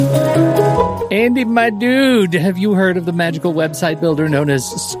Andy, my dude, have you heard of the magical website builder known as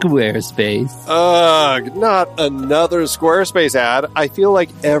Squarespace? Ugh, not another Squarespace ad. I feel like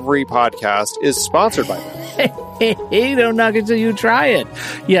every podcast is sponsored by them. Hey, don't knock it till you try it.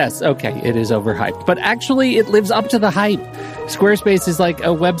 Yes, okay, it is overhyped, but actually it lives up to the hype. Squarespace is like a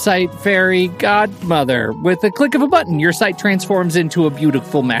website fairy godmother. With a click of a button, your site transforms into a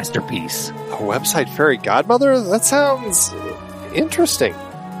beautiful masterpiece. A website fairy godmother? That sounds interesting.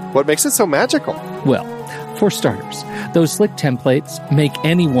 What makes it so magical? Well, for starters, those slick templates make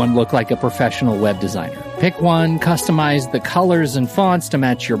anyone look like a professional web designer. Pick one, customize the colors and fonts to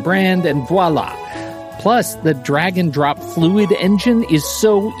match your brand, and voila. Plus, the drag-and-drop fluid engine is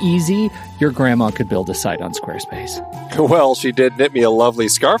so easy, your grandma could build a site on Squarespace. Well, she did knit me a lovely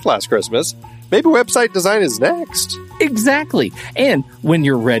scarf last Christmas. Maybe website design is next. Exactly. And when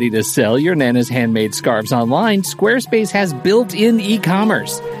you're ready to sell your Nana's handmade scarves online, Squarespace has built-in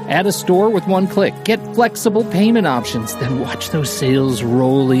e-commerce. Add a store with one click. Get flexible payment options. Then watch those sales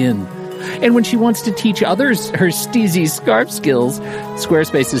roll in. And when she wants to teach others her steezy scarf skills,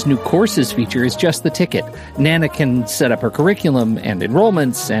 Squarespace's new courses feature is just the ticket. Nana can set up her curriculum and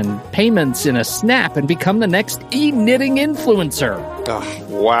enrollments and payments in a snap and become the next e-knitting influencer. Oh,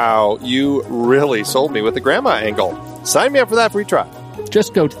 wow, you really sold me with the grandma angle. Sign me up for that free trial.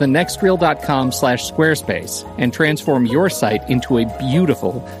 Just go to thenextreel.com/Squarespace and transform your site into a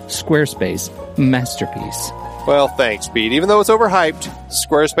beautiful Squarespace masterpiece. Well, thanks, Pete. Even though it's overhyped,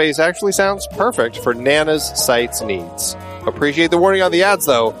 Squarespace actually sounds perfect for Nana's site's needs. Appreciate the warning on the ads,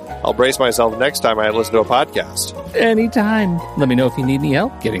 though. I'll brace myself next time I listen to a podcast. Anytime. Let me know if you need any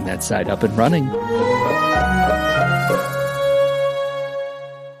help getting that site up and running.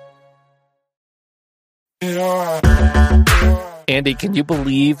 Andy, can you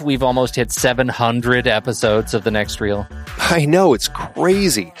believe we've almost hit 700 episodes of The Next Reel? I know, it's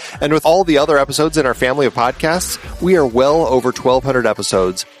crazy. And with all the other episodes in our family of podcasts, we are well over 1,200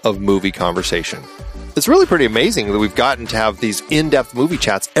 episodes of movie conversation. It's really pretty amazing that we've gotten to have these in-depth movie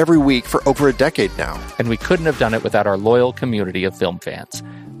chats every week for over a decade now. And we couldn't have done it without our loyal community of film fans.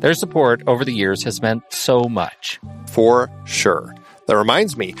 Their support over the years has meant so much. For sure. That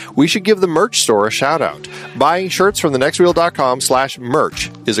reminds me, we should give the merch store a shout out. Buying shirts from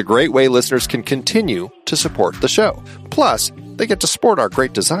thenextreel.com/merch is a great way listeners can continue to support the show. Plus, they get to sport our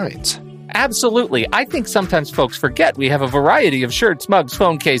great designs. Absolutely. I think sometimes folks forget we have a variety of shirts, mugs,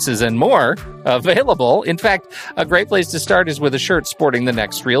 phone cases, and more available. In fact, a great place to start is with a shirt sporting the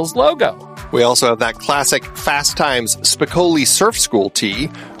Next Reel's logo. We also have that classic Fast Times Spicoli Surf School tee,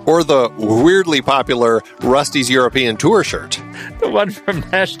 or the weirdly popular Rusty's European Tour shirt. The one from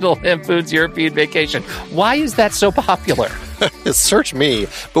National Lampoon's European Vacation. Why is that so popular? Search me,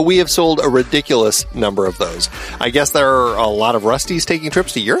 but we have sold a ridiculous number of those. I guess there are a lot of Rustys taking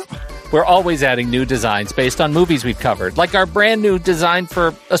trips to Europe? We're always adding new designs based on movies we've covered, like our brand new design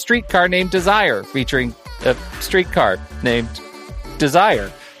for a streetcar named Desire, featuring a streetcar named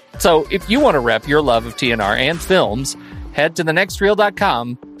Desire. So if you want to rep your love of TNR and films, head to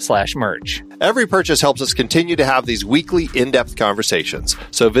thenextreel.com/merch. Every purchase helps us continue to have these weekly in-depth conversations.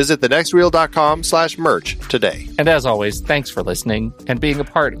 So visit thenextreel.com/merch today. And as always, thanks for listening and being a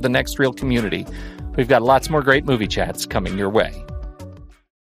part of the Next Reel community. We've got lots more great movie chats coming your way.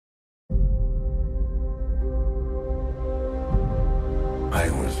 I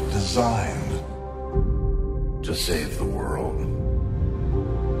was designed to save the world.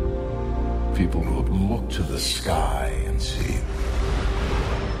 People will look to the sky and see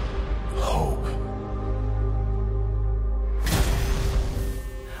hope.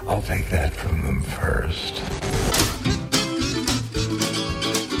 I'll take that from them first.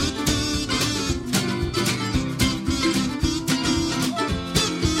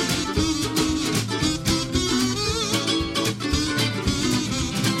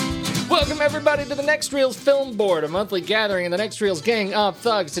 Welcome, everybody, to the Next Reel's Film Board, a monthly gathering in the Next Reel's gang of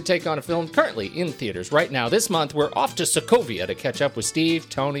thugs to take on a film currently in theaters right now. This month, we're off to Sokovia to catch up with Steve,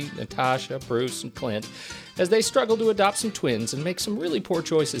 Tony, Natasha, Bruce, and Clint as they struggle to adopt some twins and make some really poor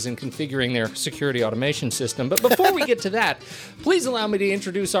choices in configuring their security automation system. But before we get to that, please allow me to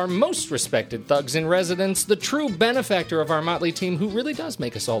introduce our most respected thugs in residence, the true benefactor of our motley team who really does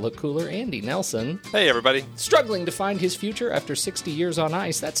make us all look cooler, Andy Nelson. Hey, everybody. Struggling to find his future after 60 years on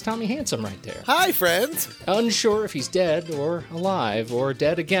ice, that's Tommy Handsome right there. Hi, friends. Unsure if he's dead or alive or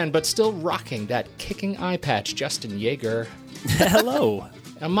dead again, but still rocking that kicking eye patch, Justin Yeager. Hello.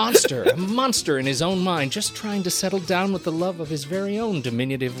 A monster in his own mind, just trying to settle down with the love of his very own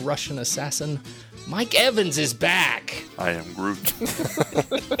diminutive Russian assassin. Mike Evans is back. I am Groot.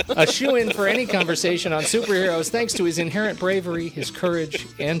 A shoo-in for any conversation on superheroes thanks to his inherent bravery, his courage,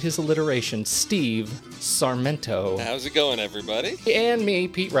 and his alliteration, Steve Sarmento. How's it going, everybody? And me,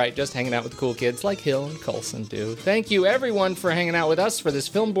 Pete Wright, just hanging out with cool kids like Hill and Coulson do. Thank you, everyone, for hanging out with us for this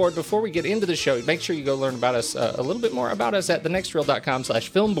film board. Before we get into the show, make sure you go learn about us, a little bit more about us at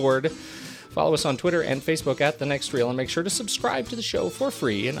thenextreel.com/filmboard. Follow us on Twitter and Facebook at The Next Reel, and make sure to subscribe to the show for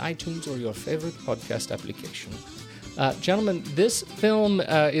free in iTunes or your favorite podcast application. Gentlemen, this film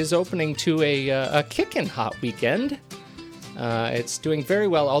is opening to a kickin' hot weekend. It's doing very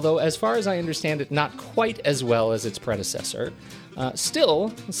well, although as far as I understand it, not quite as well as its predecessor.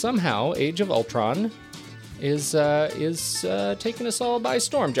 Still, somehow, Age of Ultron is taking us all by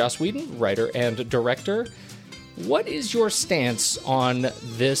storm. Joss Whedon, writer and director. What is your stance on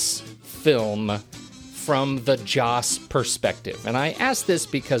this film from the Joss perspective? And I ask this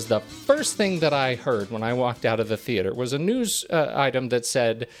because the first thing that I heard when I walked out of the theater was a news item that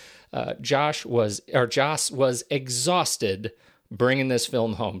said Joss was exhausted bringing this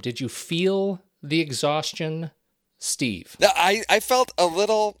film home. Did you feel the exhaustion, Steve? I felt a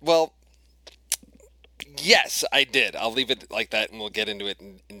little, well, yes, I did. I'll leave it like that, and we'll get into it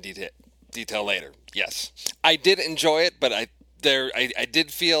in detail later. Yes, I did enjoy it, but I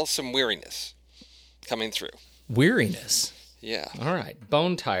did feel some weariness coming through. Weariness? Yeah. All right.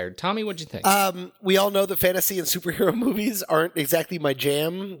 Bone tired. Tommy, what'd you think? We all know that fantasy and superhero movies aren't exactly my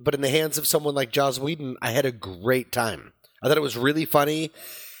jam, but in the hands of someone like Joss Whedon, I had a great time. I thought it was really funny.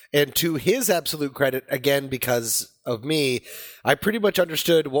 And to his absolute credit, again, because of me, I pretty much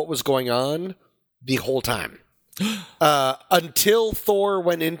understood what was going on the whole time. Until Thor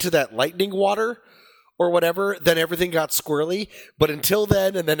went into that lightning water or whatever, then everything got squirrely. But until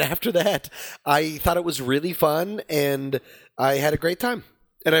then, and then after that, I thought it was really fun, and I had a great time.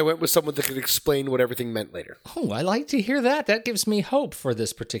 And I went with someone that could explain what everything meant later. Oh, I like to hear that. That gives me hope for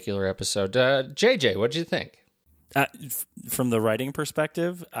this particular episode. JJ, what'd you think? From the writing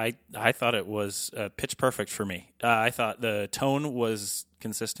perspective, I thought it was pitch perfect for me. I thought the tone was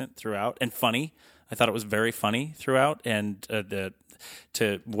consistent throughout and funny. I thought it was very funny throughout, and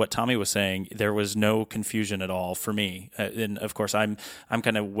to what Tommy was saying, there was no confusion at all for me. And of course, I'm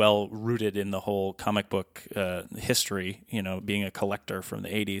kind of well rooted in the whole comic book history, being a collector from the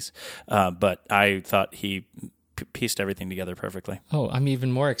 80s. But I thought he pieced everything together perfectly. Oh, I'm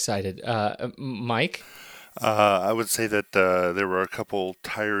even more excited. Mike? I would say that there were a couple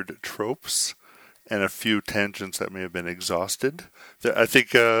tired tropes and a few tangents that may have been exhausted. I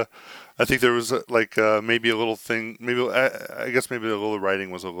think there was maybe a little thing. Maybe I guess maybe the little writing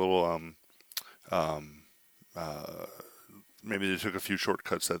was a little. Maybe they took a few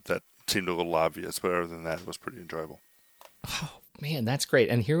shortcuts that seemed a little obvious, but other than that, it was pretty enjoyable. Oh man, that's great!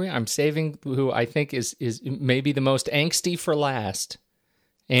 And here we are. I'm saving who I think is maybe the most angsty for last.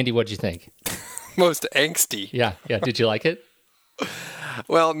 Andy, what'd you think? Most angsty. Yeah. Did you like it?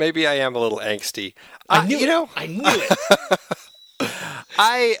 Well, maybe I am a little angsty. I knew it.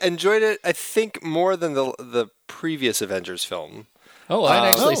 I enjoyed it, I think, more than the previous Avengers film. Oh, that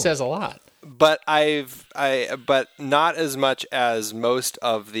actually says a lot. But but not as much as most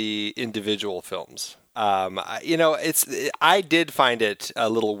of the individual films. I did find it a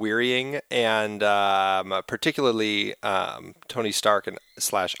little wearying, and particularly Tony Stark and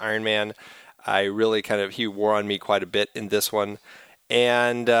 / Iron Man. I really he wore on me quite a bit in this one.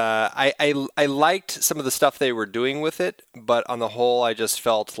 And I liked some of the stuff they were doing with it, but on the whole, I just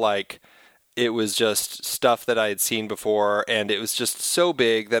felt like it was just stuff that I had seen before, and it was just so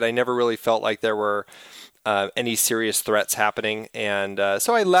big that I never really felt like there were any serious threats happening. And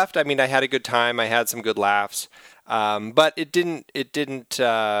so I left. I mean, I had a good time. I had some good laughs, but it didn't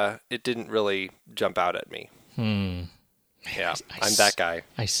really jump out at me. Yeah, I'm that guy.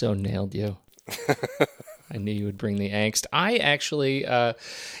 I so nailed you. I knew you would bring the angst. I actually, I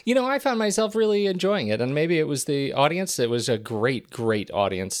found myself really enjoying it. And maybe it was the audience. It was a great, great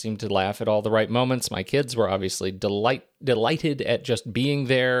audience. Seemed to laugh at all the right moments. My kids were obviously delighted at just being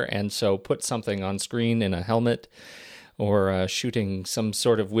there. And so put something on screen in a helmet or shooting some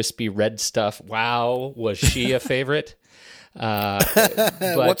sort of wispy red stuff. Wow, was she a favorite? But,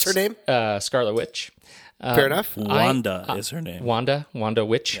 what's her name? Scarlet Witch. Fair enough. Wanda is her name. Wanda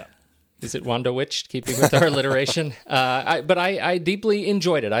Witch. Yeah. Is it Wanda Witch, keeping with our alliteration? But I deeply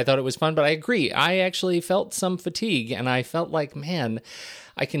enjoyed it. I thought it was fun, but I agree. I actually felt some fatigue, and I felt like, man,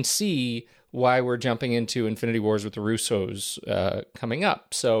 I can see why we're jumping into Infinity Wars with the Russos coming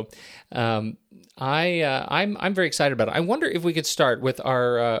up. So I'm very excited about it. I wonder if we could start with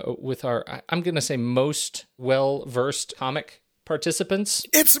our I'm going to say most well-versed comic participants.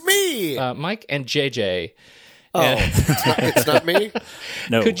 It's me, Mike and JJ. Oh, it's not me?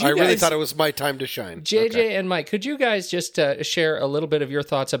 No. I really thought it was my time to shine. JJ and Mike, could you guys just share a little bit of your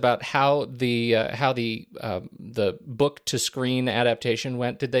thoughts about how the book to screen adaptation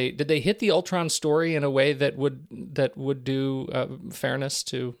went? Did they hit the Ultron story in a way that would do fairness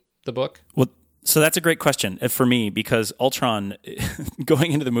to the book? Well, so that's a great question for me, because Ultron,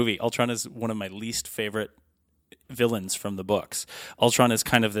 going into the movie, Ultron is one of my least favorite villains from the books. Ultron is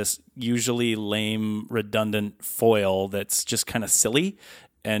kind of this usually lame, redundant foil that's just kind of silly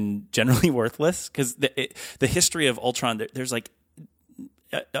and generally worthless, because the history of Ultron, there's like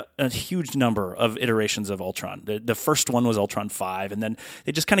a huge number of iterations of Ultron. The first one was Ultron 5, and then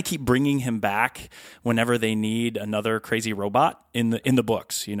they just kind of keep bringing him back whenever they need another crazy robot in the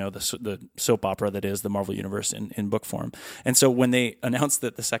books, the soap opera that is the Marvel Universe in book form. And so when they announced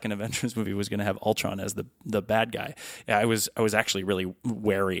that the second Avengers movie was going to have Ultron as the bad guy, I was actually really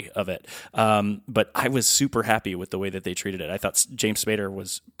wary of it. But I was super happy with the way that they treated it. I thought James Spader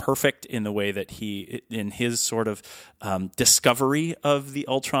was perfect in the way that in his sort of discovery of the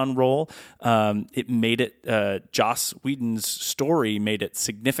Ultron role. It made it, Joss Whedon's story made it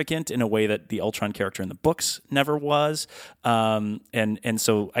significant in a way that the Ultron character in the books never was. And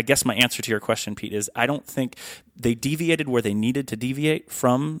so I guess my answer to your question, Pete, is I don't think they deviated where they needed to deviate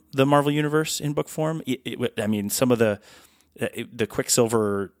from the Marvel Universe in book form. I mean, some of the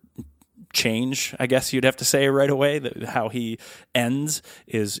Quicksilver change, I guess you'd have to say right away, how he ends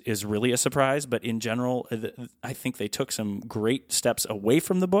is really a surprise. But in general, I think they took some great steps away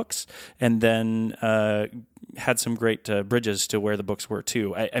from the books, and then had some great bridges to where the books were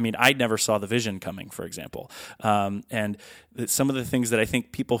too. I mean, I never saw the Vision coming, for example. And some of the things that I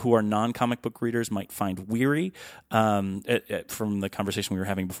think people who are non-comic book readers might find weary from the conversation we were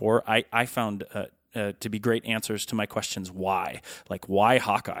having before, I found to be great answers to my questions. Why? Like, why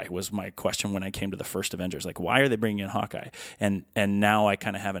Hawkeye was my question when I came to the first Avengers. Like, why are they bringing in Hawkeye? And now I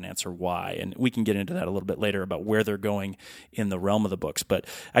kind of have an answer why. And we can get into that a little bit later about where they're going in the realm of the books. But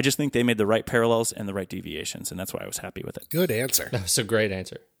I just think they made the right parallels and the right deviations, and that's why I was happy with it. Good answer. That was a great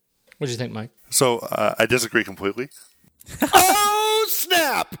answer. What do you think, Mike? So I disagree completely. Oh,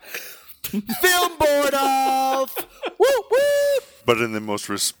 snap! Film board off! Woo, woo! But in the most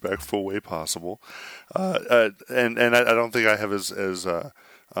respectful way possible, and I don't think I have as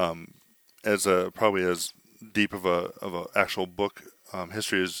probably as deep of a actual book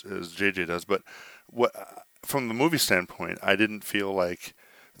history as JJ does. But from the movie standpoint, I didn't feel like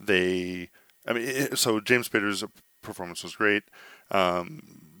they. I mean, so James Spader's performance was great,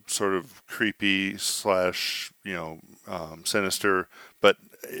 sort of creepy / sinister, but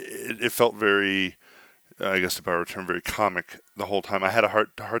it felt very. I guess to borrow a term, very comic the whole time. I had a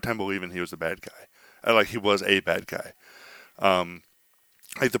hard time believing he was the bad guy. Like he was a bad guy.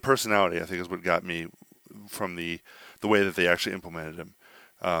 Like the personality, I think, is what got me from the way that they actually implemented him.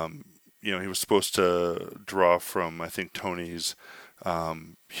 He was supposed to draw from, I think, Tony's,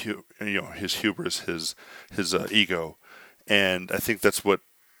 his hubris, his ego, and I think that's what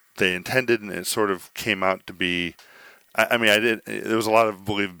they intended, and it sort of came out to be. There was a lot of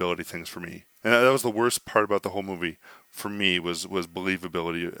believability things for me. And that was the worst part about the whole movie for me was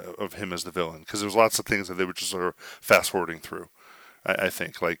believability of him as the villain, because there was lots of things that they were just sort of fast forwarding through. I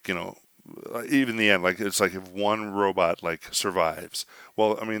think, like, even the end, like it's like if one robot like survives,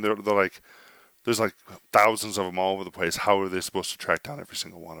 well, I mean they're like there's like thousands of them all over the place. How are they supposed to track down every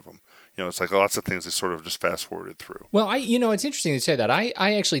single one of them? It's like lots of things they sort of just fast forwarded through. Well, it's interesting to say that. I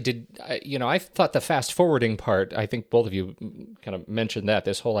actually did, I thought the fast forwarding part, I think both of you kind of mentioned that,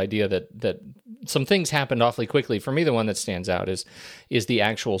 this whole idea that some things happened awfully quickly. For me, the one that stands out is the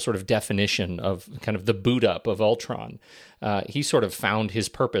actual sort of definition of kind of the boot up of Ultron. He sort of found his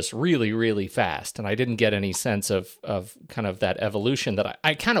purpose really, really fast, and I didn't get any sense of kind of that evolution that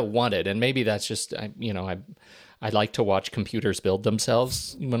I kind of wanted, and maybe that's just, I like to watch computers build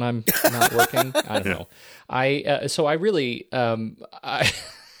themselves when I'm not working. I don't know. So I really,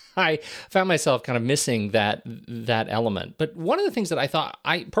 I found myself kind of missing that element. But one of the things that I thought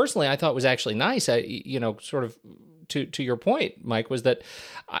was actually nice, sort of to your point, Mike, was that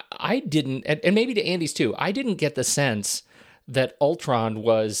I didn't, and maybe to Andy's too, I didn't get the sense that Ultron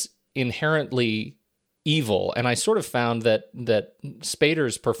was inherently evil, and I sort of found that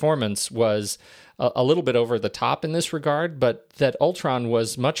Spader's performance was a little bit over the top in this regard, but that Ultron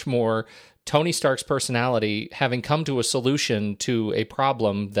was much more Tony Stark's personality having come to a solution to a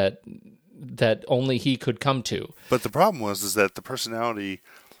problem that that only he could come to. But the problem is that the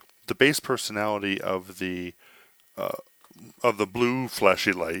base personality of the blue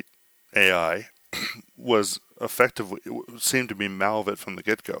flashy light AI was effectively seemed to be Malvit from the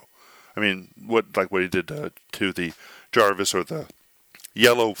get-go. I mean, what he did to the Jarvis or the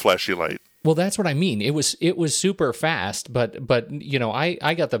yellow flashy light. Well, that's what I mean. It was super fast, but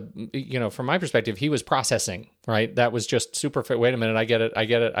I got the from my perspective, he was processing, right? That was just super. Wait a minute, I get it.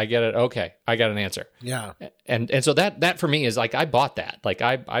 Okay, I got an answer. Yeah, and so that for me is like I bought that. Like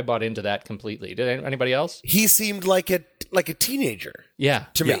I bought into that completely. Did anybody else? he seemed like a teenager. Yeah,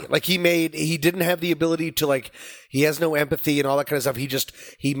 to me, like he didn't have the ability to he has no empathy and all that kind of stuff.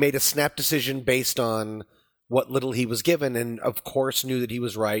 He made a snap decision based on what little he was given, and of course knew that he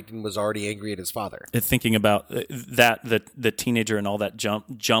was right and was already angry at his father. Thinking about that, the teenager and all that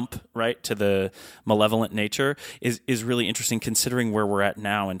jump right to the malevolent nature is really interesting, considering where we're at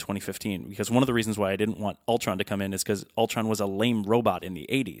now in 2015. Because one of the reasons why I didn't want Ultron to come in is because Ultron was a lame robot in the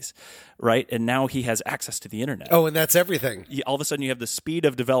 80s, right? And now he has access to the internet. Oh, and that's everything. All of a sudden, you have the speed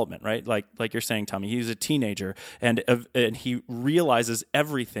of development, right? Like you're saying, Tommy, he's a teenager, and he realizes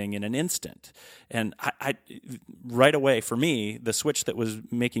everything in an instant. And I right away, for me, the switch that was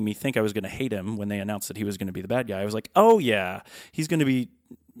making me think I was going to hate him when they announced that he was going to be the bad guy, I was like, oh yeah, he's going to be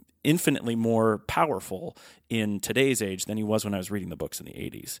infinitely more powerful in today's age than he was when I was reading the books in the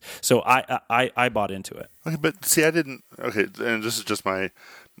 80s. So I bought into it. Okay, but see, I didn't. Okay, and this is just my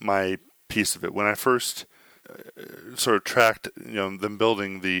piece of it. When I first sort of tracked, them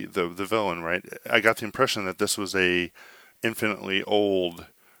building the villain, right? I got the impression that this was a infinitely old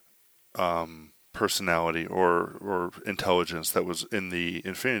personality or intelligence that was in the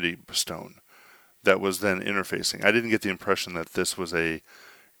Infinity Stone that was then interfacing. I didn't get the impression that this was a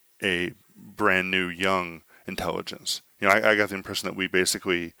brand new young intelligence. I got the impression that we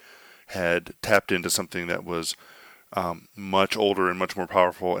basically had tapped into something that was much older and much more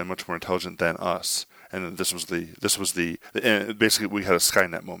powerful and much more intelligent than us. And this was the and basically we had a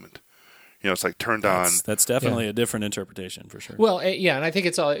Skynet moment. It's like turned on. That's definitely a different interpretation for sure. Well, yeah, and I think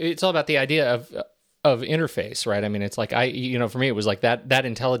it's all about the idea of interface, right? I mean, it's like for me, it was like that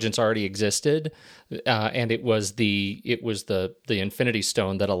intelligence already existed, and it was the Infinity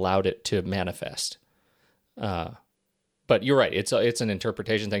Stone that allowed it to manifest. But you're right; it's an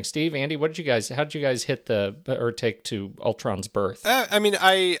interpretation thing. Steve, Andy, how did you guys hit take to Ultron's birth? I mean,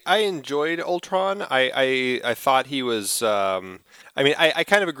 I enjoyed Ultron. I thought he was. I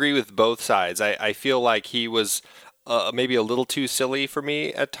kind of agree with both sides. I feel like he was maybe a little too silly for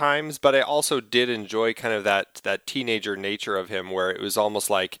me at times, but I also did enjoy kind of that teenager nature of him, where it was almost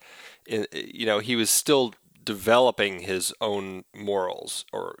like, he was still developing his own morals,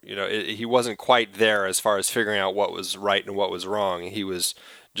 or he wasn't quite there as far as figuring out what was right and what was wrong. He was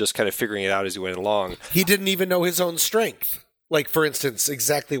just kind of figuring it out as he went along. He didn't even know his own strength. Like, for instance,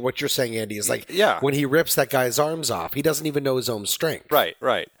 exactly what you're saying, Andy, is like when he rips that guy's arms off, he doesn't even know his own strength. Right.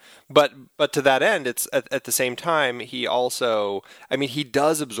 But to that end, it's at the same time, he also, he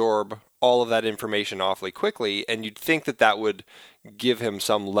does absorb all of that information awfully quickly, and you'd think that would give him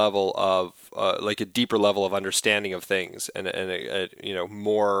some level of, like a deeper level of understanding of things and a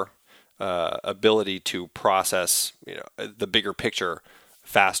more ability to process, the bigger picture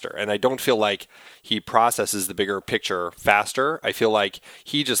faster. And I don't feel like he processes the bigger picture faster. I feel like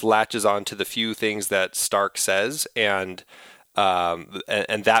he just latches on to the few things that Stark says, and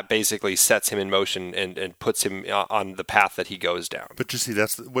that basically sets him in motion and puts him on the path that he goes down. But you see,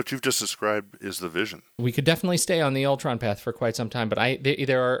 that's what you've just described is the vision. We could definitely stay on the Ultron path for quite some time, but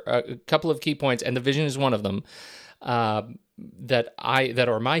there are a couple of key points, and the vision is one of them. That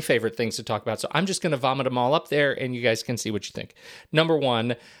are my favorite things to talk about. So I'm just going to vomit them all up there, and you guys can see what you think. Number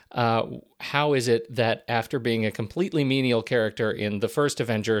one, how is it that after being a completely menial character in the first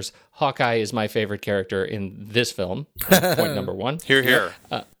Avengers, Hawkeye is my favorite character in this film? Point number one. Hear, hear.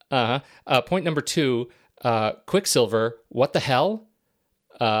 Point number two, Quicksilver, what the hell?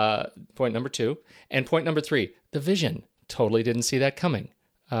 Point number two. And point number three, the vision. Totally didn't see that coming.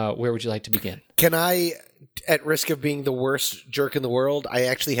 Where would you like to begin? Can I, at risk of being the worst jerk in the world, I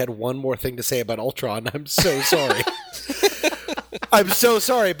actually had one more thing to say about Ultron. I'm so sorry. I'm so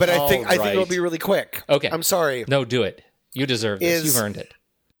sorry, but I think it'll be really quick. Okay. I'm sorry. No, do it. You deserve this. You've earned it.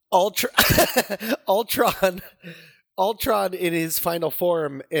 Ultron in his final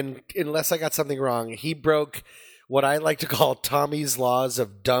form, and unless I got something wrong, he broke what I like to call Tommy's laws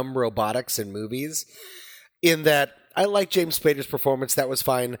of dumb robotics in movies, in that I like James Spader's performance. That was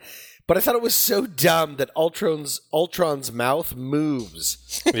fine. But I thought it was so dumb that Ultron's mouth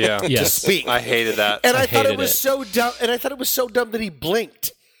moves to speak. I hated that. And I thought it was so dumb. And I thought it was so dumb that he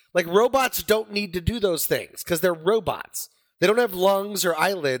blinked. Like, robots don't need to do those things because they're robots. They don't have lungs or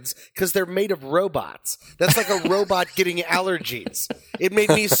eyelids because they're made of robots. That's like a robot getting allergies. It made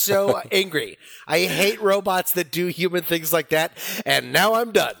me so angry. I hate robots that do human things like that. And now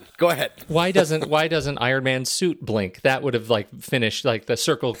I'm done. Go ahead. Why doesn't Iron Man's suit blink? That would have finished the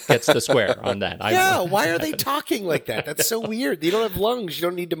circle gets the square on that. Yeah, why are they talking like that? That's so weird. You don't have lungs. You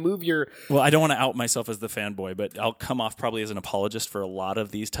don't need to move your... Well, I don't want to out myself as the fanboy, but I'll come off probably as an apologist for a lot of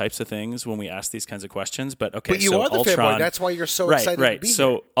these types of things when we ask these kinds of questions. But okay, but you so are the Ultron, fanboy. That's why you're so excited to be So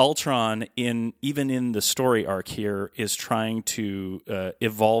here. Ultron, even in the story arc here, is trying to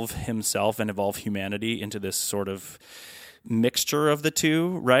evolve himself and evolve humanity into this sort of mixture of the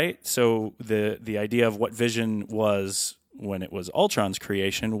two, right? So the idea of what Vision was when it was Ultron's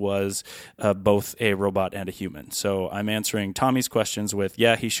creation was both a robot and a human. So I'm answering Tommy's questions with,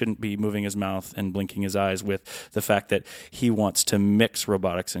 he shouldn't be moving his mouth and blinking his eyes, with the fact that he wants to mix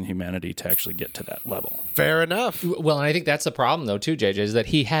robotics and humanity to actually get to that level. Fair enough. Well, and I think that's the problem, though, too, JJ, is that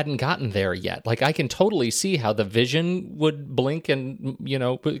he hadn't gotten there yet. Like, I can totally see how the Vision would blink and,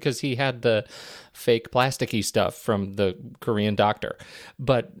 because he had the fake plasticky stuff from the Korean doctor.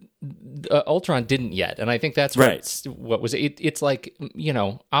 But Ultron didn't yet, and I think that's right. What was it? It's like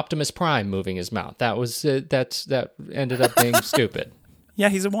Optimus Prime moving his mouth. That was that ended up being stupid. Yeah,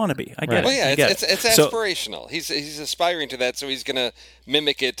 he's a wannabe. I get it. Well, yeah, it's aspirational. He's aspiring to that, so he's going to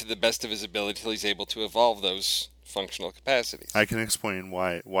mimic it to the best of his ability till he's able to evolve those functional capacities. I can explain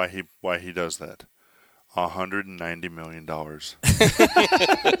why he does that. $190 million.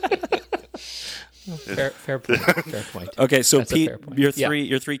 Fair point. Fair point. Okay, so That's Pete,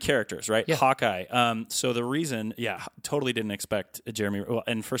 your three characters, right? Yeah. Hawkeye. So the reason, totally didn't expect Jeremy. Well,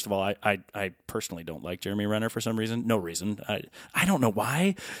 and first of all, I personally don't like Jeremy Renner for some reason. No reason. I don't know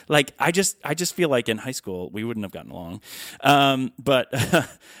why. Like, I just feel like in high school we wouldn't have gotten along. But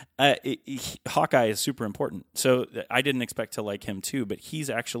Hawkeye is super important. So I didn't expect to like him too. But he's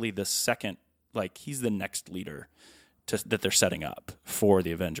actually the second. Like, he's the next leader that they're setting up for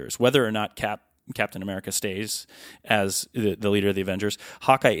the Avengers. Whether or not Captain America stays as the leader of the Avengers,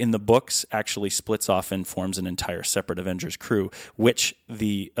 Hawkeye in the books actually splits off and forms an entire separate Avengers crew, which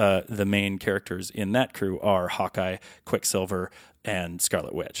the main characters in that crew are Hawkeye, Quicksilver, and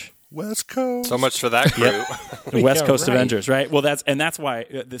Scarlet Witch. West Coast. So much for that crew. The West Coast right. Avengers, right? Well, that's why.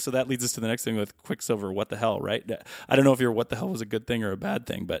 So that leads us to the next thing with Quicksilver. What the hell, right? I don't know if your what the hell was a good thing or a bad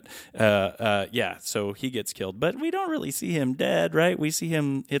thing, but so he gets killed, but we don't really see him dead, right? We see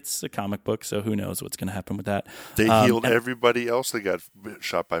him. It's a comic book, so who knows what's going to happen with that? They healed everybody else that got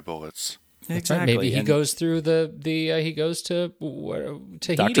shot by bullets. Exactly. Maybe he goes through he goes to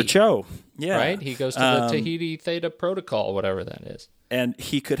Tahiti. Dr. Cho. Yeah. Right? He goes to the Tahiti Theta Protocol, whatever that is. And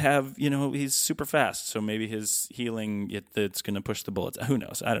he could have, he's super fast, so maybe his healing, it's going to push the bullets. Who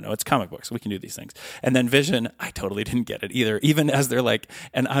knows? I don't know. It's comic books. We can do these things. And then Vision, I totally didn't get it either. Even as they're like,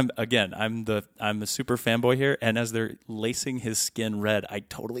 and I'm the super fanboy here, and as they're lacing his skin red, I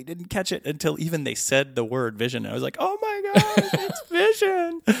totally didn't catch it until even they said the word Vision. I was like, oh my gosh, it's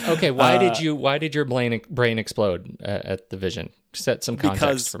Vision. Okay, why did your brain explode at the Vision? Set some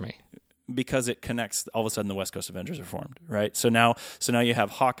context for me. Because it connects, all of a sudden the West Coast Avengers are formed, right? So now you have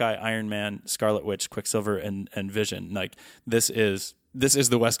Hawkeye, Iron Man, Scarlet Witch, Quicksilver, and Vision. Like, this is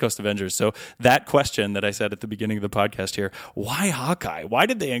the West Coast Avengers. So that question that I said at the beginning of the podcast here, why Hawkeye? Why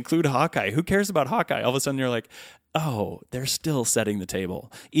did they include Hawkeye? Who cares about Hawkeye? All of a sudden you're like, oh, they're still setting the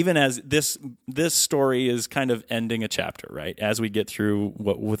table. Even as this story is kind of ending a chapter, right? As we get through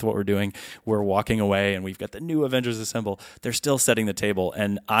with what we're doing, we're walking away and we've got the new Avengers assemble. They're still setting the table.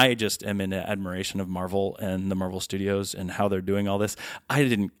 And I just am in admiration of Marvel and the Marvel Studios and how they're doing all this. I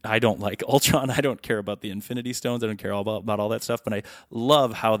don't like Ultron. I don't care about the Infinity Stones. I don't care about all that stuff. But I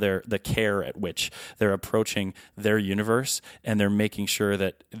love how the care at which they're approaching their universe, and they're making sure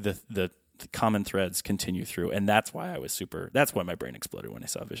that the common threads continue through, and that's why that's why my brain exploded when I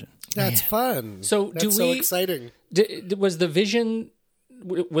saw Vision. That's fun. So that's so exciting. Was Vision,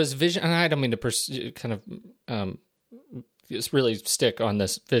 and I don't mean to kind of just really stick on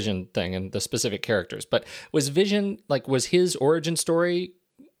this Vision thing and the specific characters, but was Vision, was his origin story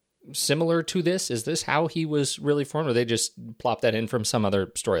similar to this? Is this how he was really formed, or they just plop that in from some other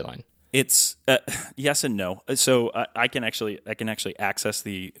storyline? It's yes and no. So I can actually access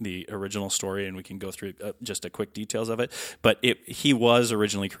the original story, and we can go through just a quick details of it. But he was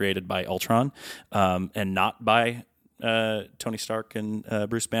originally created by Ultron, and not by Tony Stark and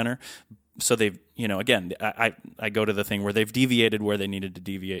Bruce Banner. So they've, again, I go to the thing where they've deviated where they needed to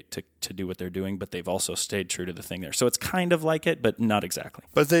deviate to do what they're doing, but they've also stayed true to the thing there. So it's kind of like it, but not exactly.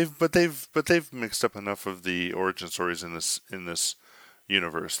 But they've mixed up enough of the origin stories in this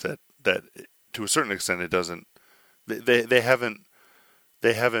universe that to a certain extent it doesn't. They haven't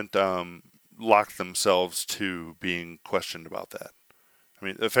locked themselves to being questioned about that. I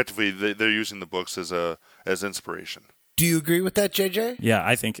mean, effectively, they're using the books as inspiration. Do you agree with that, JJ? Yeah,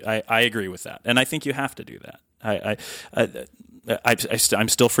 I think I agree with that, and I think you have to do that. I'm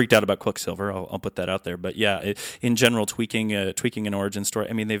still freaked out about Quicksilver. I'll put that out there. But yeah, in general, tweaking an origin story.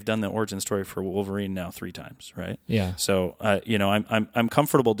 I mean, they've done the origin story for Wolverine now 3 times, right? Yeah. So I'm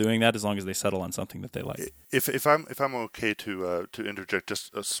comfortable doing that as long as they settle on something that they like. If I'm okay to interject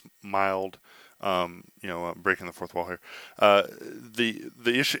just a mild, breaking the fourth wall here. The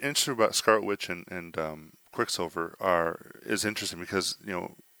issue about Scarlet Witch and Quicksilver is interesting because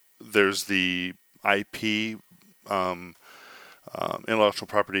there's the IP. Intellectual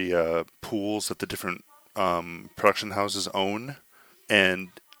property pools that the different production houses own, and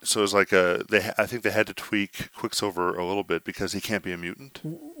so it's like I think they had to tweak Quicksilver a little bit because he can't be a mutant.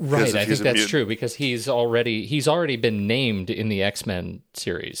 Right, I think that's true because he's already been named in the X-Men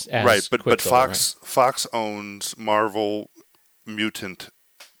series as right, but Fox right? owns Marvel mutant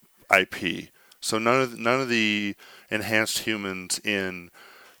IP, so none of the enhanced humans in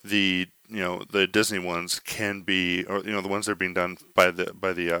the Disney ones can be, or the ones that are being done by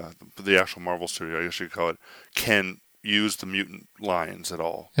the actual Marvel studio, I guess you could call it, can use the mutant lines at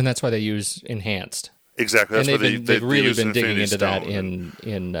all. And that's why they use enhanced. Exactly. That's and they've really been digging into that in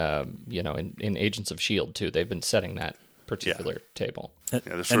in Agents of S.H.I.E.L.D. too. They've been setting that particular table.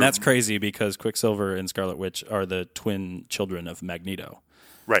 And that's crazy because Quicksilver and Scarlet Witch are the twin children of Magneto.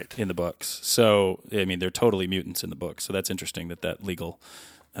 Right. In the books. So, I mean, they're totally mutants in the books. So that's interesting that legal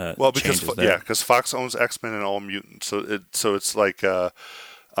because Fox owns X-Men and all mutants, so it's like they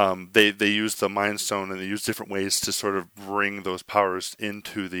use the Mind Stone and they use different ways to sort of bring those powers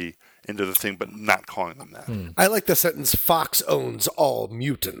into the thing, but not calling them that. I like the sentence "Fox owns all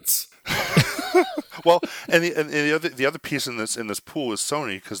mutants." Well, and the other piece in this pool is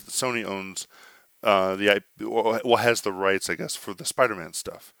Sony, because Sony owns has the rights, I guess, for the Spider-Man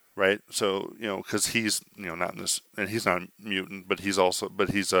stuff. Right, so because he's not in this, and he's not a mutant, but he's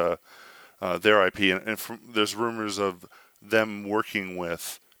their IP, and there's rumors of them working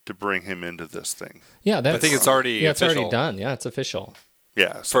to bring him into this thing. Yeah, I think it's already it's already done. Yeah, it's official.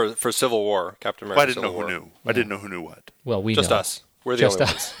 Yeah, for Civil War, Captain America. Well, I didn't know who knew. Yeah. I didn't know who knew what. Well, we just know. Us. We're the only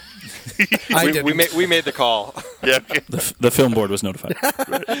ones. We made the call. Yeah, the film board was notified.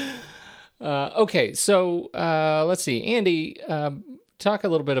 Okay, so let's see, Andy. Talk a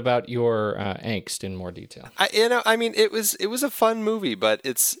little bit about your angst in more detail. It was a fun movie, but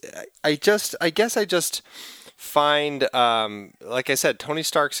I guess I just find, like I said, Tony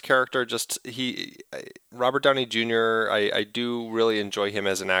Stark's character, Robert Downey Jr., I do really enjoy him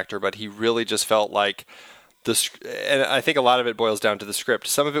as an actor, but he really just felt like and I think a lot of it boils down to the script.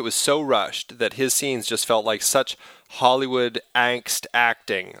 Some of it was so rushed that his scenes just felt like such Hollywood angst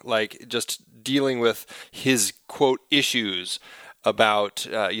acting, like just dealing with his, quote, issues about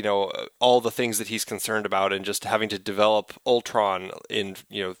all the things that he's concerned about, and just having to develop Ultron in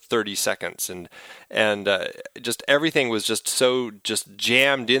 30 seconds, and just everything was just so just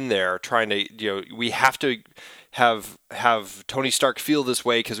jammed in there, trying to we have to have Tony Stark feel this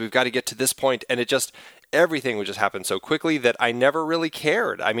way because we've got to get to this point, and everything would just happen so quickly that I never really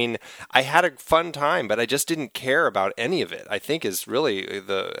cared. I mean, I had a fun time, but I just didn't care about any of it, I think is really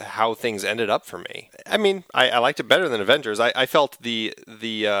how things ended up for me. I mean, I liked it better than Avengers. I felt the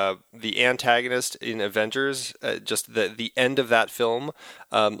antagonist in Avengers, just the end of that film,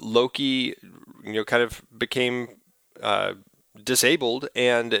 Loki, kind of became disabled,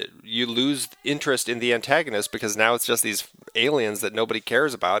 and you lose interest in the antagonist because now it's just these aliens that nobody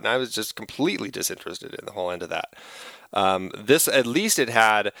cares about, and I was just completely disinterested in the whole end of that. This, at least it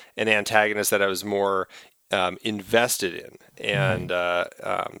had an antagonist that I was more invested in, and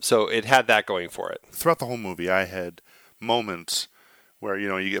so it had that going for it. Throughout the whole movie, I had moments where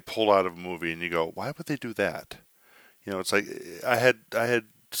you get pulled out of a movie and you go, why would they do that? It's like I had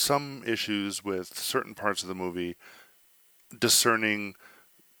some issues with certain parts of the movie discerning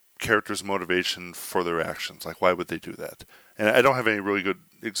characters' motivation for their actions. Like, why would they do that? And I don't have any really good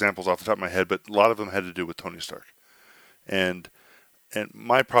examples off the top of my head, but a lot of them had to do with Tony Stark. And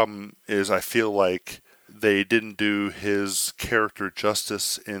my problem is I feel like they didn't do his character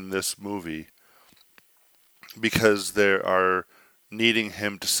justice in this movie because they are needing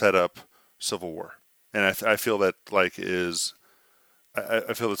him to set up Civil War. And I feel that I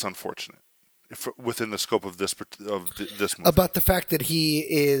feel that's unfortunate within the scope of this movie. About the fact that he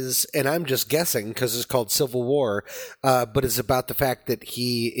is, and I'm just guessing because it's called Civil War, but it's about the fact that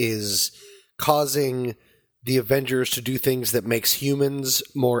he is causing the Avengers to do things that makes humans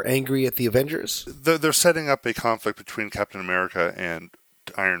more angry at the Avengers? They're setting up a conflict between Captain America and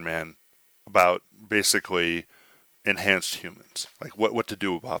Iron Man about basically enhanced humans, like what to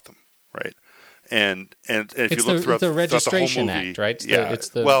do about them, right? And if you look throughout the Registration the whole movie,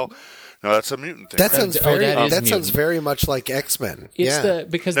 Act, right? No, that's a mutant thing. That sounds that sounds very much like X-Men.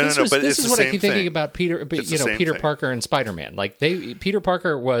 Because this is what I keep thinking about Peter thing. Parker and Spider-Man. Like Peter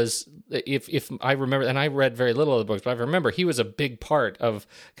Parker was, if I remember, and I read very little of the books, but I remember he was a big part of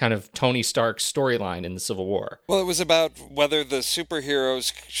kind of Tony Stark's storyline in the Civil War. Well, it was about whether the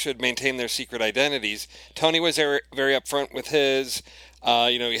superheroes should maintain their secret identities. Tony was very upfront with his.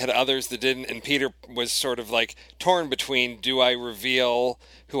 You had others that didn't, and Peter was sort of like torn between, do I reveal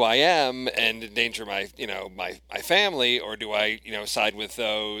who I am and endanger my family, or do I, side with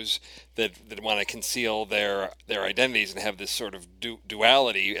those that want to conceal their identities and have this sort of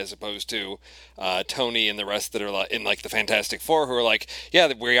duality, as opposed to Tony and the rest that are in like the Fantastic Four, who are like,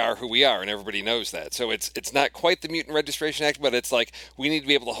 yeah, we are who we are, and everybody knows that. So it's not quite the Mutant Registration Act, but it's like we need to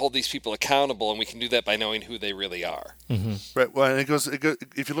be able to hold these people accountable, and we can do that by knowing who they really are. Mm-hmm. Right. Well, and it goes.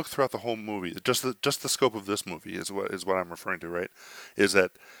 If you look throughout the whole movie, just the scope of this movie is what I'm referring to. Right, is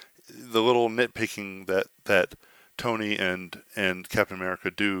that the little nitpicking that Tony and Captain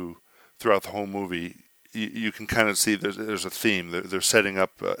America do throughout the whole movie, you can kind of see there's a theme. They're setting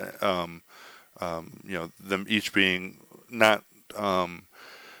up, them each being not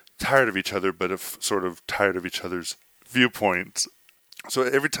tired of each other, but sort of tired of each other's viewpoints. So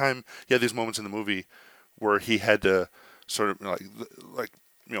every time you had these moments in the movie where he had to sort of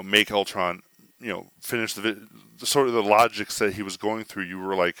make Ultron, finish the sort of the logics that he was going through, you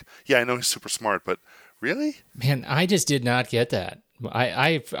were like, yeah, I know he's super smart, but really? Man, I just did not get that.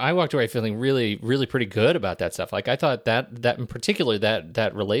 I walked away feeling really, really pretty good about that stuff. Like I thought that in particular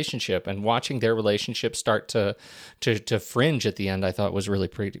that relationship and watching their relationship start to fringe at the end, I thought was really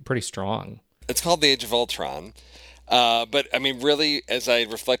pretty strong. It's called The Age of Ultron, but I mean, really, as I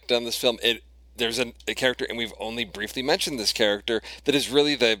reflected on this film, there's a character, and we've only briefly mentioned this character, that is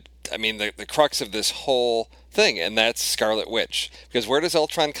really the crux of this whole thing, and that's Scarlet Witch. Because where does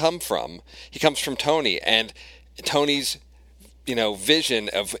Ultron come from? He comes from Tony, and Tony's vision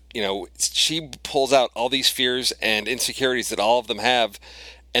of, she pulls out all these fears and insecurities that all of them have,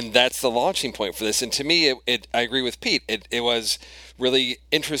 and that's the launching point for this. And to me, I agree with Pete. It was really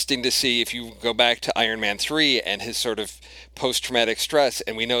interesting to see, if you go back to Iron Man 3 and his sort of post-traumatic stress,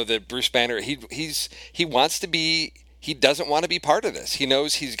 and we know that Bruce Banner, he doesn't want to be part of this. He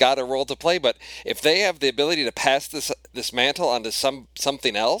knows he's got a role to play, but if they have the ability to pass this mantle onto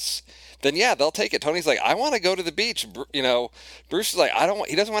something else, then yeah, they'll take it. Tony's like, I want to go to the beach. Bruce is like,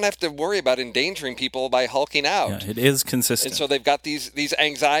 he doesn't want to have to worry about endangering people by hulking out. Yeah, it is consistent. And so they've got these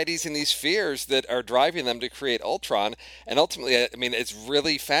anxieties and these fears that are driving them to create Ultron. And ultimately, I mean, it's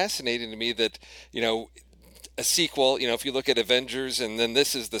really fascinating to me that, a sequel, if you look at Avengers, and then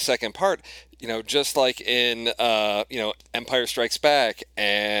this is the second part, just like in, Empire Strikes Back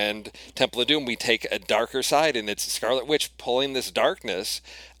and Temple of Doom, we take a darker side, and it's Scarlet Witch pulling this darkness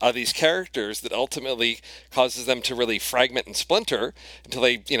out of these characters that ultimately causes them to really fragment and splinter until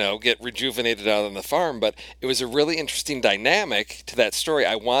they, get rejuvenated out on the farm. But it was a really interesting dynamic to that story.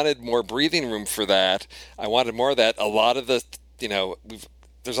 I wanted more breathing room for that. I wanted more of that. A lot of the,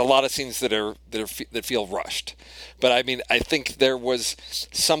 there's a lot of scenes that feel rushed, but I mean, I think there was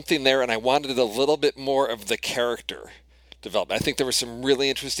something there, and I wanted a little bit more of the character development. I think there were some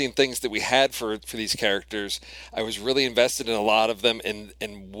really interesting things that we had for these characters. I was really invested in a lot of them, and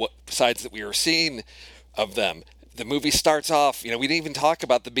what sides that we were seeing of them. The movie starts off, we didn't even talk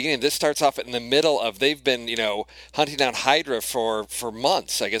about the beginning. This starts off in the middle of, they've been, hunting down Hydra for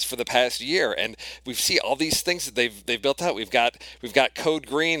months, I guess, for the past year. And we see all these things that they've built out. We've got Code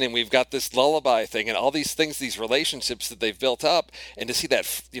Green, and we've got this lullaby thing, and all these things, these relationships that they've built up. And to see that,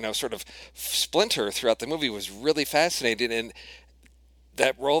 sort of splinter throughout the movie was really fascinating. And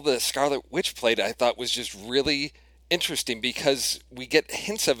that role that Scarlet Witch played, I thought, was just really interesting, because we get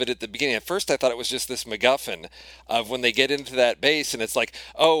hints of it at the beginning. At first I thought it was just this MacGuffin of when they get into that base, and it's like,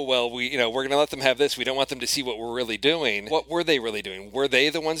 oh well, we're going to let them have this, we don't want them to see what we're really doing. What were they really doing? Were they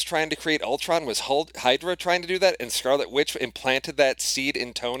the ones trying to create Ultron? Was Hydra trying to do that, and Scarlet Witch implanted that seed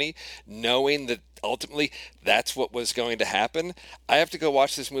in Tony, knowing that ultimately that's what was going to happen? I have to go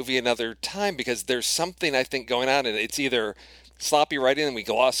watch this movie another time, because there's something, I think, going on, and it's either sloppy writing and we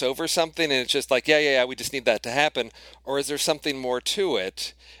gloss over something and it's just like, yeah, we just need that to happen? Or is there something more to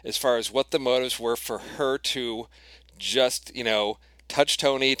it as far as what the motives were for her to just, touch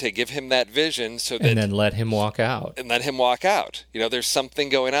Tony, to give him that vision, so that And then let him walk out. and let him walk out. There's something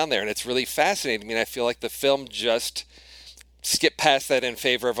going on there, and it's really fascinating. I mean, I feel like the film just skipped past that in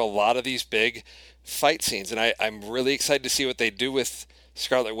favor of a lot of these big fight scenes, and I'm really excited to see what they do with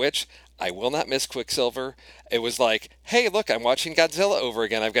Scarlet Witch. I will not miss Quicksilver. It was like, hey, look, I'm watching Godzilla over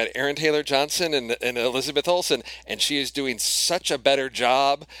again. I've got Aaron Taylor-Johnson and Elizabeth Olsen, and she is doing such a better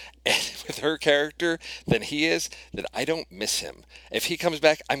job with her character than he is that I don't miss him. If he comes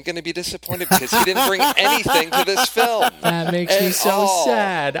back, I'm going to be disappointed because he didn't bring anything to this film. That makes me so all.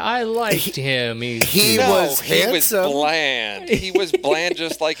 sad. I liked him. He was handsome. Was bland. He was bland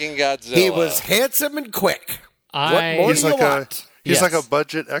just like in Godzilla. He was handsome and quick. What more He's do you like want? He's Yes. like a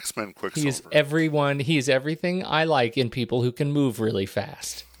budget X-Men Quicksilver. He's everyone. He's everything I like in people who can move really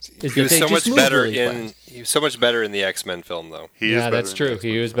fast. He was so much better in the X-Men film, though. Yeah, that's true.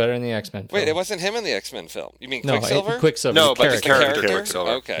 He was better in the X-Men film. Wait, it wasn't him in the X-Men film. You mean No, Quicksilver? Quicksilver. No, the but the character. character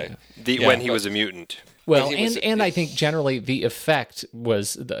Quicksilver. Okay. When he was a mutant. Well, he was- and I think generally the effect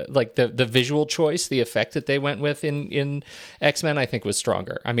was the visual choice, the effect that they went with in X-Men, I think was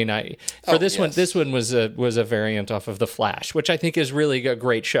stronger. I mean, this one was a variant off of the Flash, which I think is really a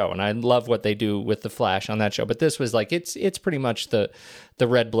great show, and I love what they do with the Flash on that show. But this was like it's pretty much the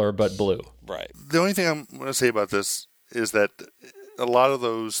red blur but blue. Right. The only thing I'm going to say about this is that a lot of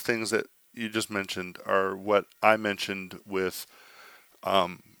those things that you just mentioned are what I mentioned with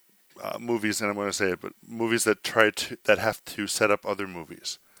movies, and I'm going to say it, but movies that have to set up other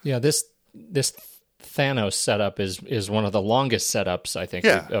movies. Yeah, this Thanos setup is one of the longest setups I think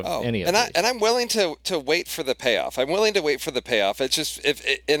of any of these. And I'm willing to wait for the payoff. I'm willing to wait for the payoff. It's just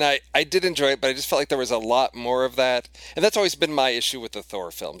I did enjoy it, but I just felt like there was a lot more of that. And that's always been my issue with the Thor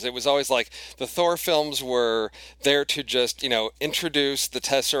films. It was always like the Thor films were there to just, introduce the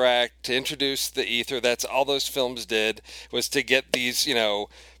Tesseract, to introduce the ether. That's all those films did, was to get these,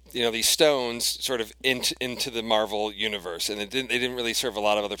 these stones sort of into the Marvel universe, and they didn't really serve a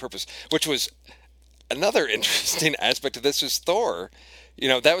lot of other purpose, which was another interesting aspect of this. Was Thor.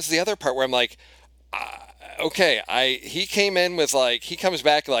 That was the other part where I'm like, okay, he came in with he comes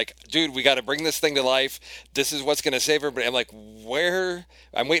back like, dude, we got to bring this thing to life. This is what's going to save everybody. I'm like, where?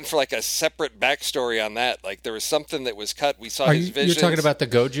 I'm waiting for a separate backstory on that. Like there was something that was cut. We saw his visions. You're talking about the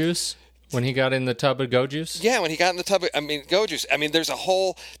Go Juice? When he got in the tub of Go Juice? Yeah, when he got in the tub of, Go Juice. There's a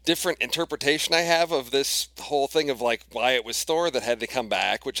whole different interpretation I have of this whole thing of why it was Thor that had to come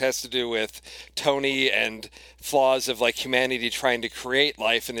back, which has to do with Tony and flaws of humanity trying to create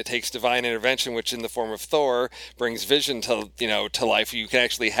life, and it takes divine intervention, which in the form of Thor brings vision to life. You can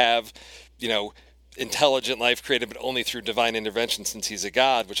actually have, intelligent life created, but only through divine intervention, since he's a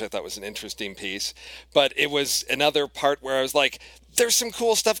god, which I thought was an interesting piece. But it was another part where I was like, there's some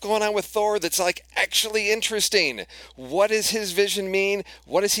cool stuff going on with Thor that's actually interesting. What does his vision mean?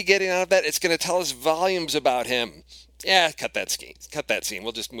 What is he getting out of that? It's going to tell us volumes about him. Yeah, cut that scene.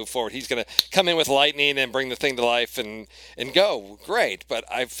 We'll just move forward. He's going to come in with lightning and bring the thing to life and go. Great. But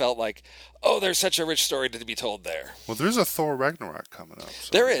I felt like, there's such a rich story to be told there. Well, there's a Thor Ragnarok coming up. So,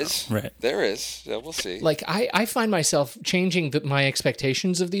 there is. Right. There is. So we'll see. I find myself changing my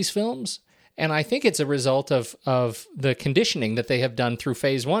expectations of these films. And I think it's a result of the conditioning that they have done through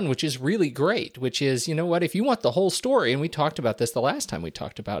phase one, which is really great, which is, if you want the whole story, and we talked about this the last time we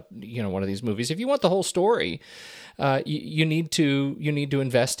talked about, one of these movies, if you want the whole story, you need to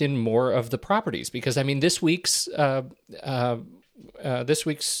invest in more of the properties, because this week's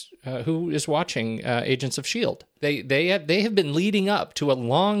who is watching Agents of S.H.I.E.L.D.? They have been leading up to a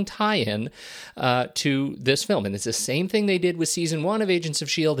long tie-in to this film, and it's the same thing they did with season 1 of Agents of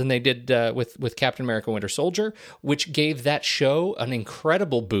S.H.I.E.L.D. and they did with Captain America: Winter Soldier, which gave that show an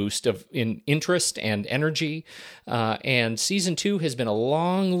incredible boost in interest and energy. And season 2 has been a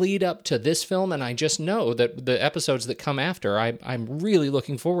long lead up to this film, and I just know that the episodes that come after, I'm really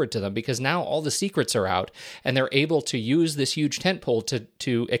looking forward to them, because now all the secrets are out, and they're able to use this huge tentpole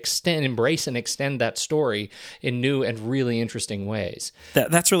to embrace and extend that story in new and really interesting ways.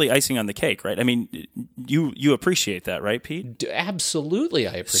 That's really icing on the cake, right? You appreciate that, right, Pete? Absolutely,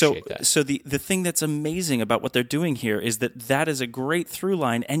 I appreciate that. So the thing that's amazing about what they're doing here is that is a great through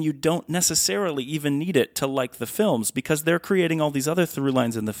line, and you don't necessarily even need it to like the films, because they're creating all these other through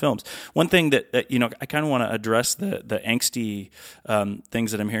lines in the films. One thing that I kind of want to address the angsty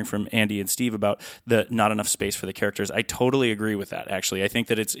things that I'm hearing from Andy and Steve about the not enough space for the characters. I totally agree with that. Actually, I think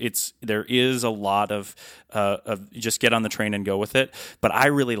that there is a lot of just get on the train and go with it. But I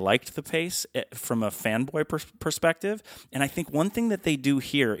really liked the pace from a fanboy perspective. And I think one thing that they do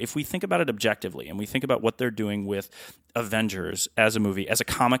here, if we think about it objectively and we think about what they're doing with Avengers as a movie, as a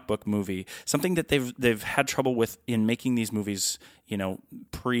comic book movie, something that they've had trouble with in making these movies,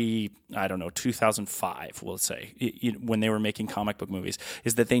 pre, 2005, we'll say, when they were making comic book movies,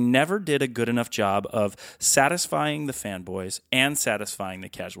 is that they never did a good enough job of satisfying the fanboys and satisfying the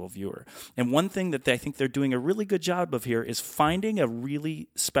casual viewer. And one thing that I think they're doing a really good job of here is finding a really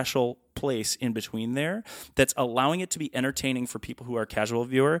special place in between there that's allowing it to be entertaining for people who are casual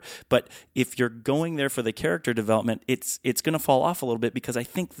viewer. But if you're going there for the character development, it's going to fall off a little bit, because I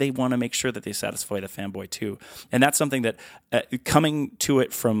think they want to make sure that they satisfy the fanboy too. And that's something that coming to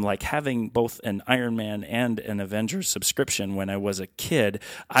it from like having both an Iron Man and an Avengers subscription when I was a kid,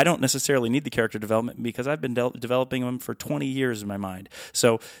 I don't necessarily need the character development because I've been developing them for 20 years in my mind.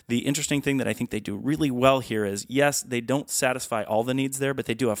 So the interesting thing that I think they do really well here is, yes, they don't satisfy all the needs there, but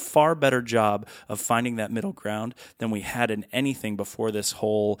they do a far better job of finding that middle ground than we had in anything before this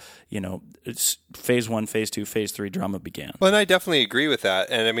whole, phase 1, phase 2, phase 3 drama began. Well, and I definitely agree with that.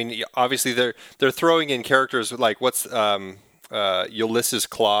 And I mean, obviously they're throwing in characters like what's Ulysses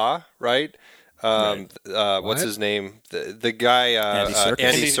Claw, right? What's his name? The guy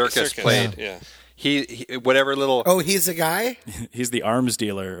Andy Serkis played. Yeah. He whatever little. Oh, he's a guy? He's the arms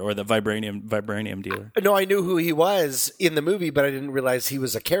dealer or the vibranium dealer. No, I knew who he was in the movie, but I didn't realize he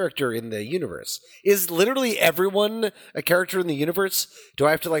was a character in the universe. Is literally everyone a character in the universe? Do I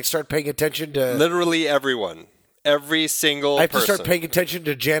have to start paying attention to... Literally everyone. Every single I have person. to start paying attention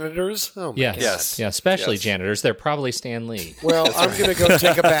to janitors? Oh, my Yes. God. Yes. Yeah, especially Yes. janitors. They're probably Stan Lee. Well, I'm going to go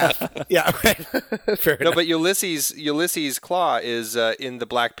take a bath. Yeah, right. Fair No, enough. but Ulysses Claw is in the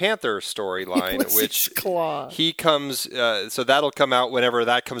Black Panther storyline, Ulysses which Claw. he comes. So that'll come out whenever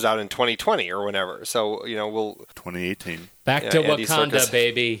that comes out in 2020 or whenever. So we'll. 2018. Back Yeah, to Andy Wakanda, Serkis.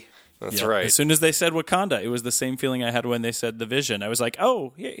 baby. That's Yeah. right. As soon as they said Wakanda, it was the same feeling I had when they said the Vision. I was like,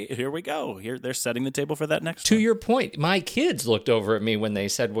 oh, here we go. Here they're setting the table for that next To one. your point, my kids looked over at me when they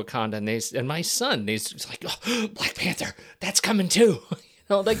said Wakanda, and my son, he's like, oh, Black Panther, that's coming too.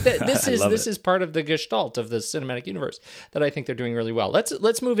 This is part of the gestalt of the cinematic universe that I think they're doing really well.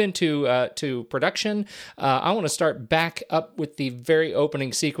 Let's move into to production. I want to start back up with the very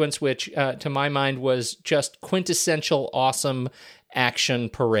opening sequence, which to my mind was just quintessential awesome action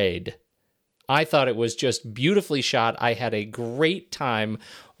parade. I thought it was just beautifully shot. I had a great time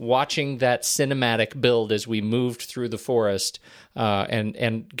watching that cinematic build as we moved through the forest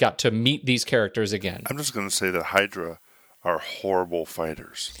and got to meet these characters again. I'm just going to say that Hydra are horrible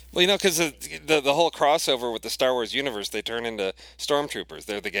fighters. Well, because the whole crossover with the Star Wars universe, they turn into stormtroopers.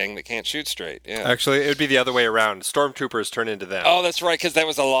 They're the gang that can't shoot straight. Yeah. Actually, it would be the other way around. Stormtroopers turn into them. Oh, that's right, because that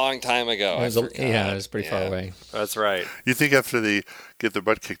was a long time ago. It was pretty far away. That's right. You think after they get their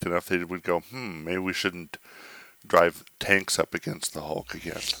butt kicked enough, they would go, maybe we shouldn't drive tanks up against the Hulk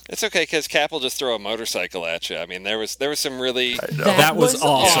again. It's okay, because Cap will just throw a motorcycle at you. I mean, there was some really... That was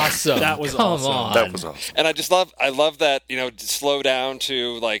awesome. That was Come awesome. on. That was awesome. And I love that, slow down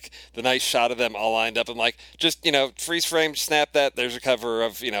to, the nice shot of them all lined up. And, just, freeze frame, snap that. There's a cover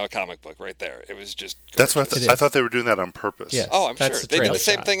of, a comic book right there. It was just... That's what I thought they were doing that on purpose. Yes. Oh, I'm That's sure. the They did trailer the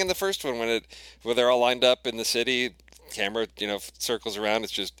same shot. thing in the first one where they're all lined up in the city. Camera, circles around.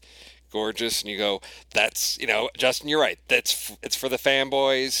 It's just gorgeous, and you go, that's, Justin, you're right. It's for the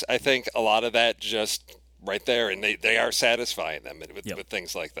fanboys. I think a lot of that just right there, and they are satisfying them with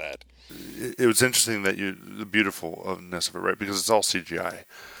things like that. It was interesting that the beautifulness of it, right? Because it's all CGI.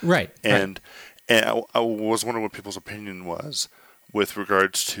 Right. And I was wondering what people's opinion was with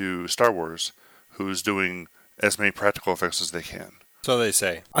regards to Star Wars, who's doing as many practical effects as they can. So they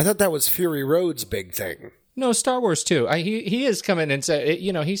say. I thought that was Fury Road's big thing. No, Star Wars too. He has come in and said,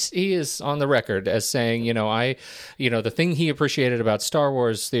 he is on the record as saying, the thing he appreciated about Star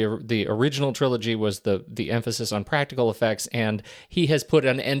Wars, the original trilogy, was the emphasis on practical effects, and he has put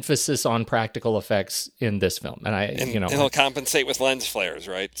an emphasis on practical effects in this film. And he'll compensate with lens flares,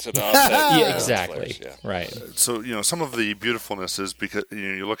 right? So to offset yeah, exactly, flares, right. So some of the beautifulness is because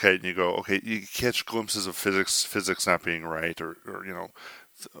you look at it and you go, okay, you catch glimpses of physics not being right, or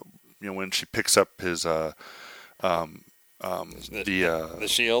when she picks up his the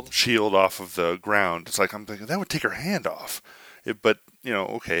shield off of the ground, it's like I'm thinking that would take her hand off, but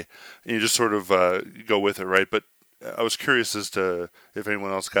okay, and you just sort of go with it, right? But I was curious as to if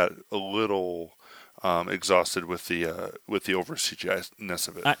anyone else got a little exhausted with the over CGI-ness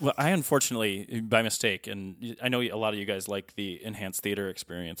of it. I unfortunately, by mistake, and I know a lot of you guys like the enhanced theater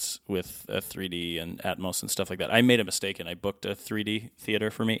experience with 3D and Atmos and stuff like that. I made a mistake and I booked a 3D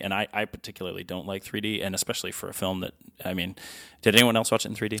theater for me, and I particularly don't like 3D, and especially for a film that, I mean, did anyone else watch it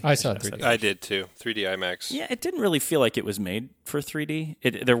in 3D? I saw it in 3D. I did too. 3D IMAX. Yeah, it didn't really feel like it was made for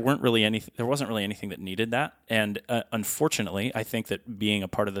 3D. There wasn't really anything that needed that, and unfortunately, I think that being a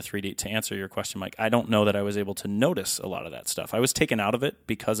part of the 3D, to answer your question, Mike, I don't know that I was able to notice a lot of that stuff. I was taken out of it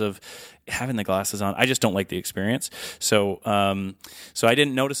because of having the glasses on. I just don't like the experience, so I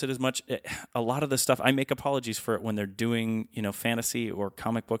didn't notice it as much. A lot of the stuff, I make apologies for it when they're doing fantasy or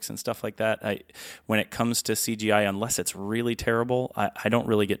comic books and stuff like that. When it comes to CGI, unless it's really terrible, I don't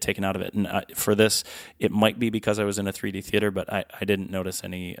really get taken out of it. And for this, it might be because I was in a 3D theater, but I didn't notice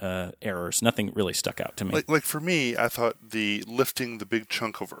any errors. Nothing really stuck out to me. Like for me, I thought the lifting the big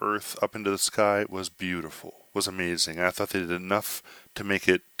chunk of Earth up into the sky was beautiful, was amazing. I thought they did enough to make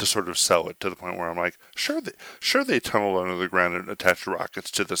it, to sort of sell it to the point where I'm like, sure they tunneled under the ground and attached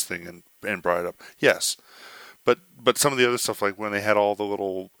rockets to this thing and brought it up. Yes, but some of the other stuff, like when they had all the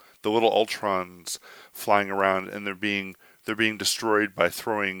little Ultrons flying around and they're being destroyed by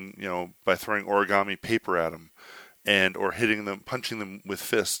throwing origami paper at them, or hitting them, punching them with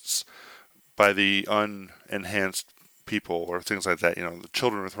fists by the unenhanced people or things like that. The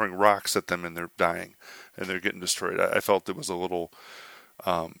children are throwing rocks at them and they're dying and they're getting destroyed. I felt it was a little,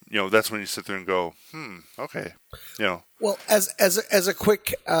 that's when you sit there and go, okay, Well, as a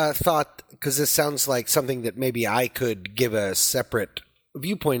quick thought, because this sounds like something that maybe I could give a separate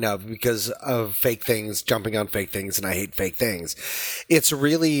viewpoint of, because of fake things, jumping on fake things, and I hate fake things. It's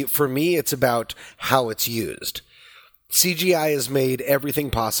really, for me, it's about how it's used. CGI has made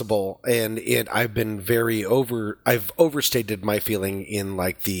everything possible, and I've overstated my feeling in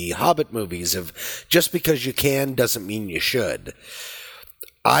like the Hobbit movies of just because you can doesn't mean you should.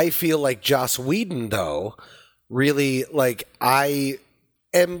 I feel like Joss Whedon, though, really, like, I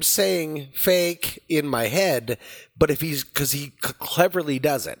am saying fake in my head, but because he cleverly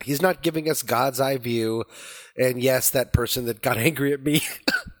does it. He's not giving us God's eye view. And yes, that person that got angry at me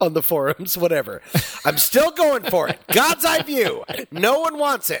on the forums, whatever. I'm still going for it. God's eye view. No one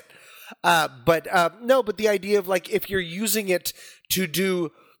wants it. But the idea of, like, if you're using it to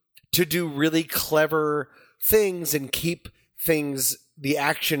do really clever things and keep things, the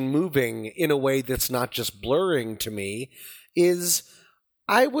action moving in a way that's not just blurring to me, is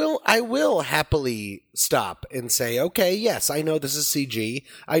I will happily stop and say, okay, yes, I know this is CG,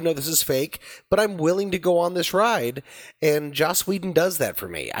 I know this is fake, but I'm willing to go on this ride, and Joss Whedon does that for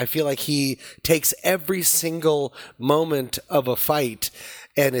me. I feel like he takes every single moment of a fight,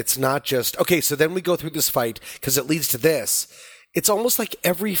 and it's not just, okay, so then we go through this fight because it leads to this. It's almost like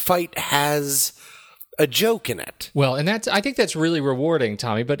every fight has a joke in it. Well, and I think that's really rewarding,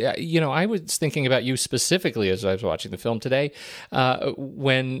 Tommy. But I was thinking about you specifically as I was watching the film today,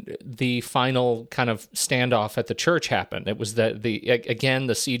 when the final kind of standoff at the church happened. It was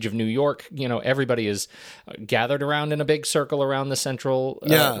the siege of New York. Everybody is gathered around in a big circle around the central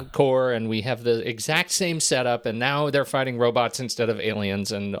core, and we have the exact same setup. And now they're fighting robots instead of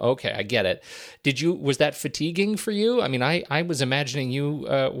aliens. And okay, I get it. Was that fatiguing for you? I mean, I was imagining you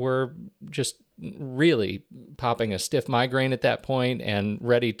were just really popping a stiff migraine at that point and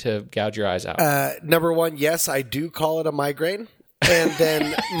ready to gouge your eyes out. Number one, yes, I do call it a migraine. And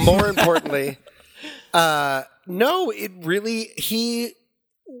then more importantly, no, it really, he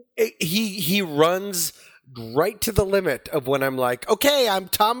runs right to the limit of when I'm like, okay, I'm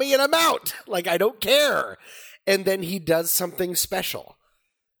Tommy and I'm out. Like, I don't care. And then he does something special.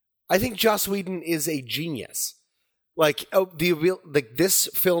 I think Joss Whedon is a genius. Like, this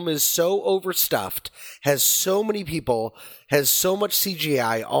film is so overstuffed, has so many people, has so much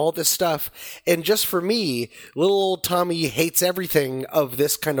CGI, all this stuff, and just for me, little old Tommy hates everything of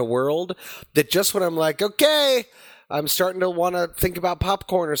this kind of world, that just when I'm like, okay, I'm starting to want to think about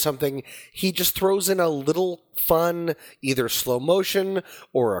popcorn or something, he just throws in a little fun, either slow motion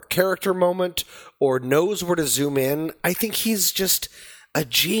or a character moment, or knows where to zoom in. I think he's just a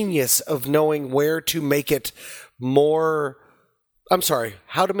genius of knowing where to make it how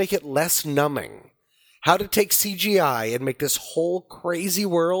to make it less numbing. How to take CGI and make this whole crazy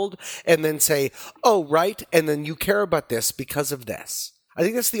world and then say, oh, right, and then you care about this because of this. I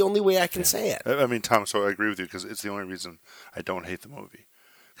think that's the only way I can say it. I mean, Tom, so I agree with you because it's the only reason I don't hate the movie.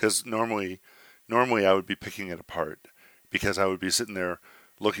 Because normally I would be picking it apart because I would be sitting there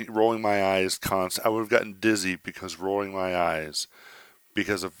rolling my eyes I would have gotten dizzy because rolling my eyes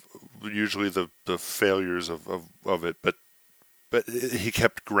because of usually the failures of it, but he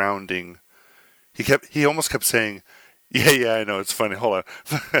kept grounding He almost kept saying, "Yeah, I know it's funny. Hold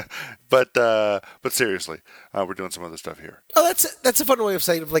on," but seriously, we're doing some other stuff here. Oh, that's a fun way of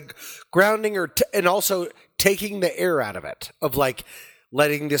saying of like grounding and also taking the air out of it, of like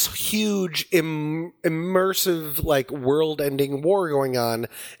letting this huge immersive like world-ending war going on,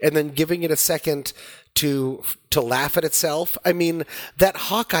 and then giving it a second to laugh at itself. I mean, that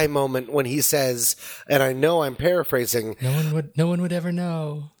Hawkeye moment when he says, and I know I'm paraphrasing, No one would ever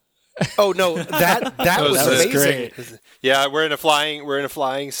know. Oh no, that was amazing. Great. Yeah, we're in a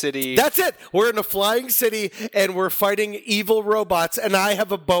flying city. That's it. We're in a flying city and we're fighting evil robots and I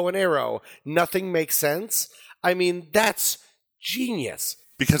have a bow and arrow. Nothing makes sense. I mean, that's genius.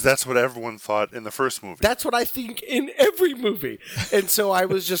 Because that's what everyone thought in the first movie. That's what I think in every movie. And so I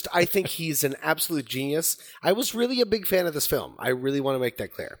think he's an absolute genius. I was really a big fan of this film. I really want to make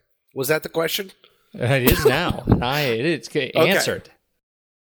that clear. Was that the question? It is now. It's answered.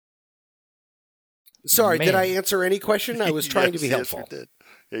 Sorry, Man. Did I answer any question? I was trying to be helpful. Yes, you did.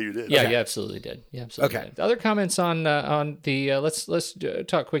 Yeah, you did. Yeah, Okay. you absolutely did. You absolutely Okay. did. Other comments on the let's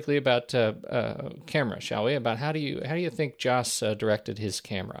talk quickly about camera, shall we? About how do you think Joss directed his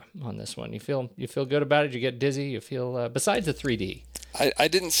camera on this one? You feel good about it? You get dizzy? You feel besides the 3D? I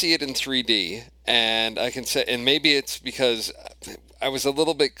didn't see it in 3D, and I can say, and maybe it's because I was a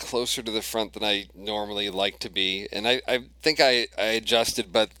little bit closer to the front than I normally like to be, and I think I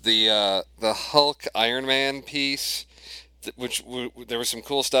adjusted, but the Hulk Iron Man piece, which there was some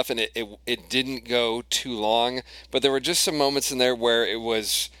cool stuff, and it didn't go too long, but there were just some moments in there where it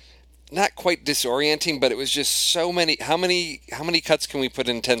was not quite disorienting, but it was just so many. How many cuts can we put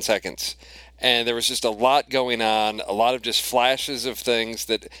in 10 seconds? And there was just a lot going on, a lot of just flashes of things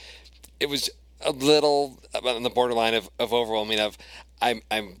that it was a little on the borderline of overwhelming. I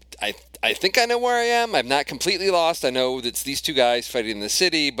think I know where I am. I'm not completely lost. I know that it's these two guys fighting in the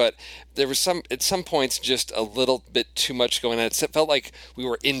city, but there was at some points just a little bit too much going on. It felt like we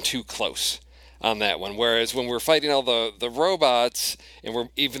were in too close on that one. Whereas when we're fighting all the robots, and we're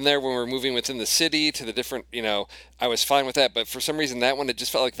even there when we're moving within the city to the different, I was fine with that. But for some reason, that one, it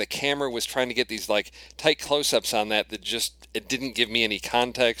just felt like the camera was trying to get these like tight close-ups on that just, it didn't give me any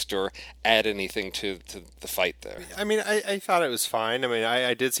context or add anything to the fight there. I mean, I thought it was fine. I mean,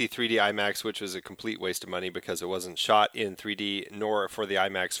 I did see 3D IMAX, which was a complete waste of money because it wasn't shot in 3D nor for the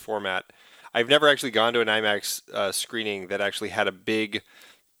IMAX format. I've never actually gone to an IMAX screening that actually had a big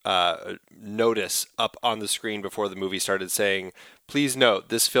notice up on the screen before the movie started saying, please note,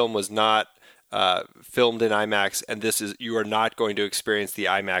 this film was not filmed in IMAX, and you are not going to experience the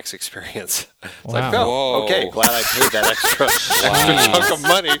IMAX experience. It's Wow. like, oh, okay, glad I paid that extra chunk of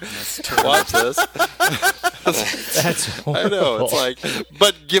money to watch this. That's horrible. I know, it's like,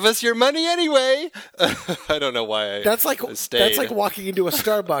 but give us your money anyway. I don't know why I That's like stayed. walking into a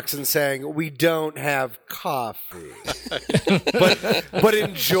Starbucks and saying, "We don't have coffee, but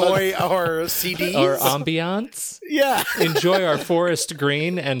enjoy our CDs, Our ambiance. yeah, Enjoy our forest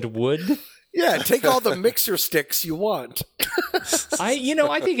green and wood. yeah. Take all the mixer sticks you want."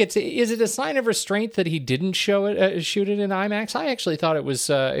 I think is it a sign of restraint that he didn't shoot it in IMAX? I actually thought it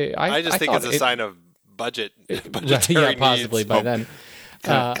was. I just think it's a sign of budgetary yeah, possibly needs. by then.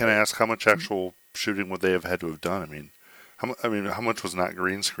 Can I ask how much actual shooting would they have had to have done? I mean, how much was not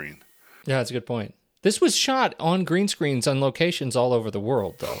green screen? Yeah, that's a good point. This was shot on green screens on locations all over the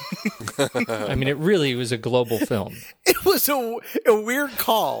world, though. I mean, it really was a global film. It was a weird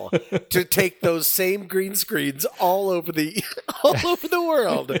call to take those same green screens all over the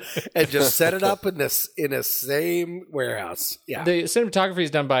world and just set it up in a same warehouse. Yeah, The cinematography is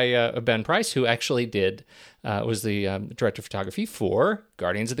done by Ben Price, who actually was the director of photography for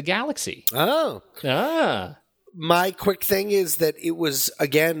Guardians of the Galaxy. Oh. My quick thing is that it was,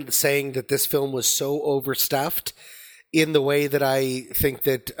 again, saying that this film was so overstuffed in the way that I think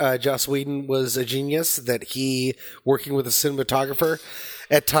that Joss Whedon was a genius, that he, working with a cinematographer,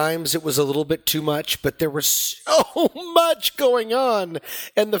 at times it was a little bit too much, but there was so much going on.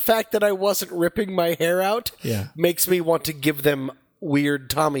 And the fact that I wasn't ripping my hair out makes me want to give them weird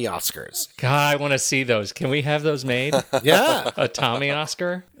Tommy Oscars. God, I want to see those. Can we have those made? Yeah. A Tommy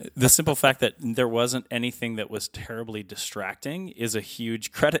Oscar? The simple fact that there wasn't anything that was terribly distracting is a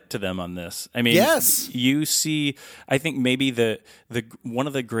huge credit to them on this. I mean, yes. You see, I think maybe the one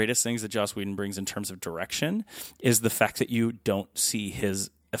of the greatest things that Joss Whedon brings in terms of direction is the fact that you don't see his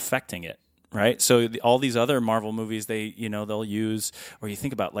affecting it. Right, so all these other Marvel movies, they'll use, or you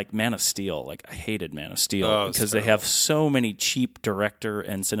think about like Man of Steel. Like I hated Man of Steel because they have so many cheap director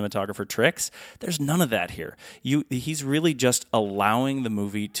and cinematographer tricks. There's none of that here. He's really just allowing the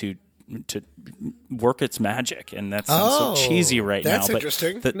movie to work its magic, and that sounds so cheesy right that's now.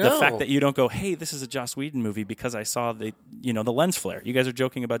 Interesting. But the fact that you don't go, hey, this is a Joss Whedon movie because I saw the lens flare. You guys are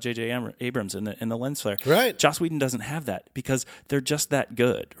joking about J.J. Abrams in the lens flare. Right. Joss Whedon doesn't have that because they're just that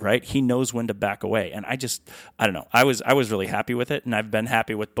good, right? He knows when to back away. And I don't know. I was really happy with it, and I've been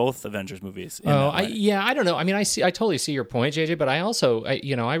happy with both Avengers movies. I don't know. I mean, I totally see your point, JJ, but I also,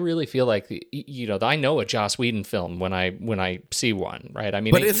 I really feel like, I know a Joss Whedon film when I see one, right? I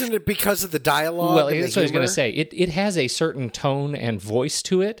mean, but isn't it because of the dialogue? Well, that's what I was going to say. It has a certain tone and voice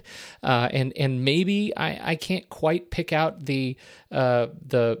to it, and maybe I can't quite pick out the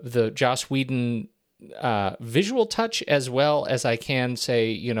Joss Whedon visual touch as well as I can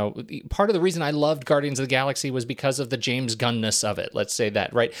say, part of the reason I loved Guardians of the Galaxy was because of the James Gunn-ness of it. Let's say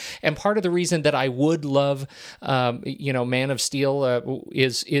that, right? And part of the reason that I would love, Man of Steel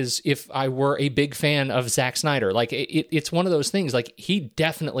is if I were a big fan of Zack Snyder. Like it's one of those things. Like he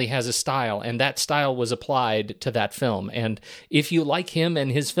definitely has a style, and that style was applied to that film. And if you like him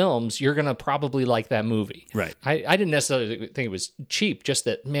and his films, you're gonna probably like that movie. Right. I didn't necessarily think it was cheap. Just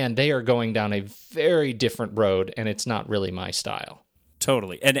that, man, they are going down a very different road, and it's not really my style.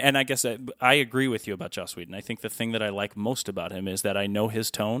 Totally. And I guess I agree with you about Joss Whedon. I think the thing that I like most about him is that I know his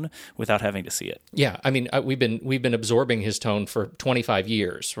tone without having to see it. Yeah, I mean, we've been absorbing his tone for 25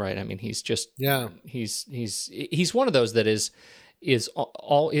 years, right? I mean, he's just he's one of those that is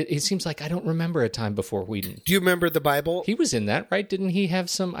all it seems like I don't remember a time before Whedon. Do you remember the Bible? He was in that, right? Didn't he have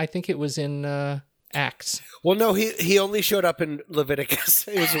some? I think it was in Acts. Well, no, he only showed up in Leviticus.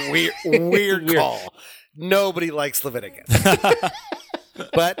 It was a weird call. Nobody likes Leviticus.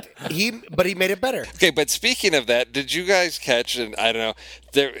 But he made it better. Okay, but speaking of that, did you guys catch? And I don't know.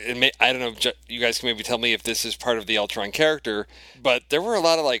 You guys can maybe tell me if this is part of the Ultron character. But there were a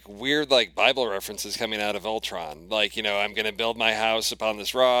lot of weird Bible references coming out of Ultron. I'm going to build my house upon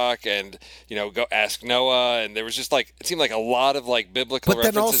this rock, and go ask Noah. And there was just it seemed like a lot of biblical. But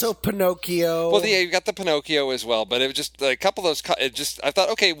references. Then also Pinocchio. Well, yeah, you got the Pinocchio as well. But it was just a couple of those. I thought,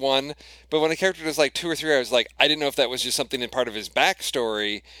 okay, one. But when a character does 2 or 3, I was I didn't know if that was just something in part of his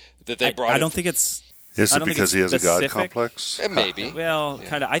backstory that they brought. I don't think it's. Is it because he has specific. a God complex? Maybe. Well,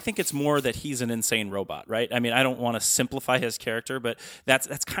 kind of. I think it's more that he's an insane robot, right? I mean, I don't want to simplify his character, but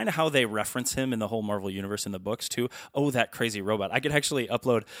that's kind of how they reference him in the whole Marvel universe in the books too. Oh, that crazy robot! I could actually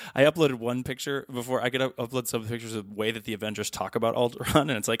upload. I uploaded one picture before. I could upload some pictures of the way that the Avengers talk about Ultron,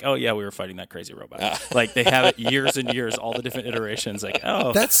 and it's oh yeah, we were fighting that crazy robot. They have it years and years, all the different iterations.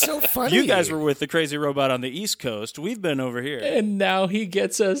 Oh, that's so funny. You guys were with the crazy robot on the East Coast. We've been over here, and now he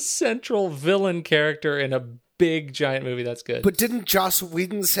gets a central villain character in a big giant movie. That's good. But didn't Joss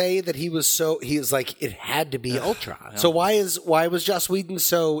Whedon say that he was it had to be Ultron? So why was Joss Whedon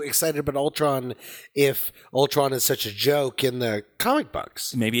so excited about Ultron if Ultron is such a joke in the comic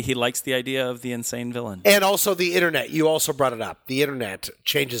books? Maybe he likes the idea of the insane villain. And also the internet. You also brought it up. The internet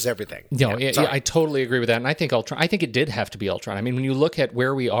changes everything. No, I totally agree with that. And I think Ultron. I think it did have to be Ultron. I mean, when you look at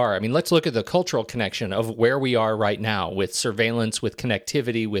where we are, let's look at the cultural connection of where we are right now with surveillance, with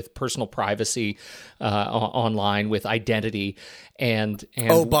connectivity, with personal privacy online, with identity, and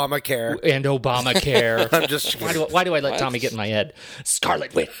Obamacare. I'm just why do I let Tommy get in my head?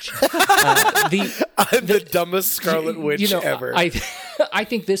 Scarlet Witch. I'm the dumbest Scarlet Witch ever. I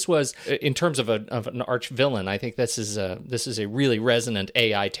think this was, in terms of an arch villain, I think this is a really resonant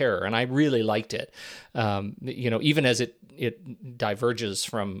AI terror, and I really liked it. Even as it diverges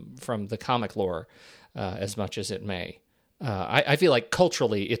from the comic lore as much as it may. I feel like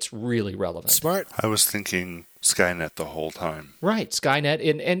culturally it's really relevant. Smart. I was thinking Skynet the whole time. Right, Skynet.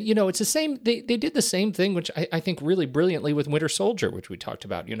 And it's the same, they did the same thing, which I think really brilliantly with Winter Soldier, which we talked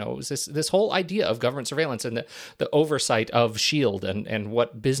about. It was this whole idea of government surveillance and the oversight of S.H.I.E.L.D. and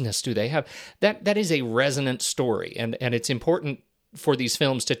what business do they have. That is a resonant story, and it's important for these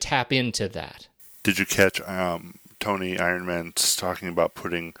films to tap into that. Did you catch Tony Iron Man talking about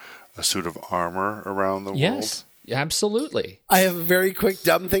putting a suit of armor around the world? Yes. Absolutely. I have a very quick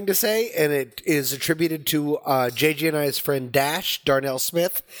dumb thing to say, and it is attributed to JJ and I's friend Darnell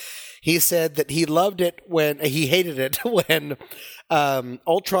Smith. He said that he hated it when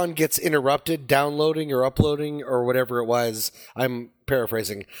Ultron gets interrupted downloading or uploading or whatever it was. I'm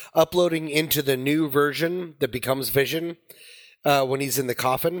paraphrasing. Uploading into the new version that becomes Vision when he's in the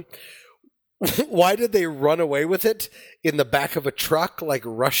coffin. Why did they run away with it in the back of a truck like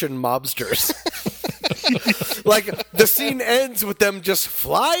Russian mobsters? The scene ends with them just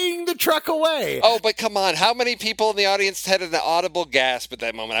flying the truck away. Oh, but come on. How many people in the audience had an audible gasp at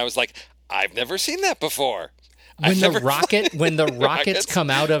that moment? I was like, I've never seen that before. when the rockets come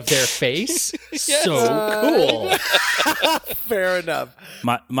out of their face, so cool. Fair enough.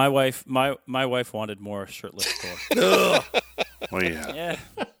 My wife wanted more shirtless Thor. Well, yeah.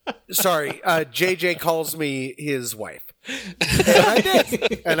 Sorry, JJ calls me his wife. And I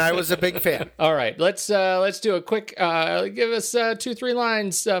did, and I was a big fan. All right, let's do a quick. Give us 2-3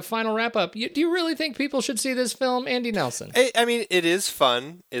 lines. Final wrap up. Do you really think people should see this film, Andy Nelson? I mean, it is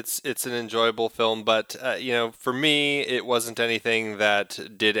fun. It's an enjoyable film, but for me, it wasn't anything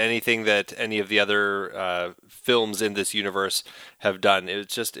that did anything that any of the other films in this universe have done.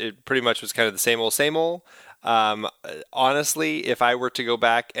 It pretty much was kind of the same old, same old. Honestly, if I were to go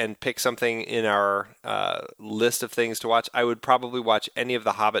back and pick something in our list of things to watch, I would probably watch any of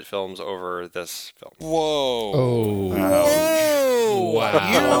the Hobbit films over this film. Whoa. Oh.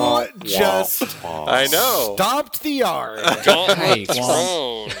 Wow. You just I know. stomped the yard. Gauntlet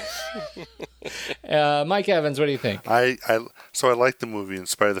thrown. Mike Evans, what do you think? I like the movie in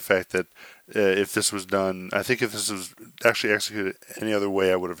spite of the fact that if this was done, I think if this was actually executed any other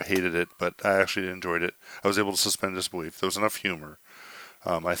way, I would have hated it. But I actually enjoyed it. I was able to suspend disbelief. There was enough humor.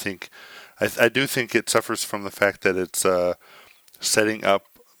 I do think it suffers from the fact that it's setting up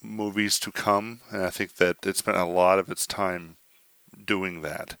movies to come, and I think that it spent a lot of its time doing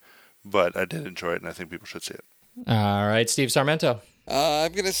that. But I did enjoy it, and I think people should see it. All right, Steve Sarmento.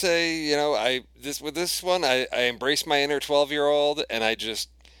 I'm gonna say, with this one, I embrace my inner 12-year-old, and I just,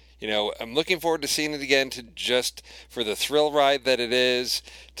 I'm looking forward to seeing it again, for the thrill ride that it is,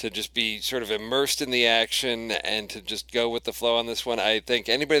 to just be sort of immersed in the action and to just go with the flow on this one. I think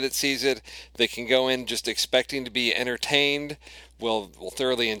anybody that sees it, they can go in just expecting to be entertained, will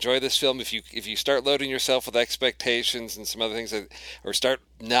thoroughly enjoy this film. If you start loading yourself with expectations and some other things, or start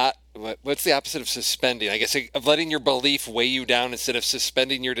not, what's the opposite of suspending? I guess of letting your belief weigh you down instead of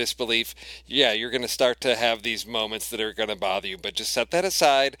suspending your disbelief. Yeah, you're going to start to have these moments that are going to bother you, but just set that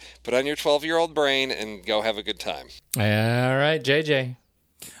aside, put on your 12-year-old brain, and go have a good time. All right, JJ.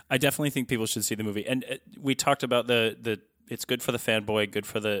 I definitely think people should see the movie. And we talked about the it's good for the fanboy, good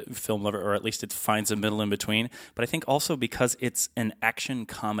for the film lover, or at least it finds a middle in between. But I think also because it's an action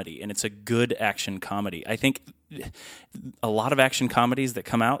comedy, and it's a good action comedy. I think a lot of action comedies that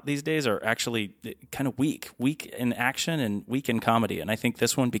come out these days are actually kind of weak in action and weak in comedy. And I think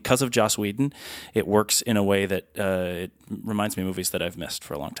this one, because of Joss Whedon, it works in a way that it reminds me of movies that I've missed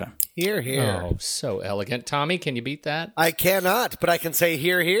for a long time. Hear, hear. Oh, so elegant. Tommy, can you beat that? I cannot, but I can say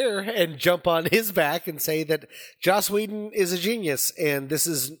hear, hear, and jump on his back and say that Joss Whedon is a genius. And this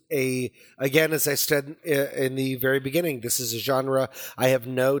is again, as I said in the very beginning, this is a genre I have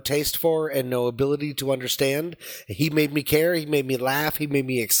no taste for and no ability to understand. He made me care. He made me laugh. He made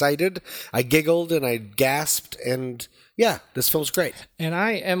me excited. I giggled and I gasped. And yeah, this film's great. And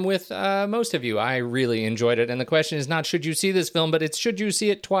I am with most of you. I really enjoyed it. And the question is not should you see this film, but it's should you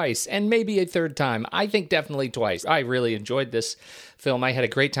see it twice and maybe a third time. I think definitely twice. I really enjoyed this film. I had a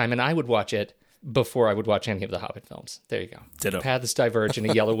great time, and I would watch it before I would watch any of the Hobbit films. There you go. Ditto. Paths diverge in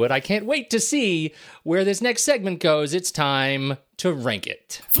a Yellowwood. I can't wait to see where this next segment goes. It's time to rank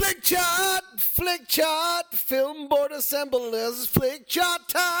it. Flick chart, film board assemblers, flick chart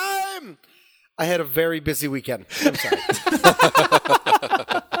time. I had a very busy weekend. I'm sorry.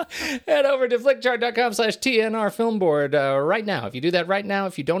 Head over to flickchart.com/TNR Film Board right now. If you do that right now,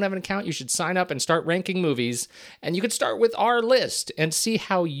 if you don't have an account, you should sign up and start ranking movies. And you could start with our list and see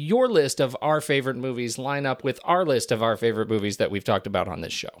how your list of our favorite movies line up with our list of our favorite movies that we've talked about on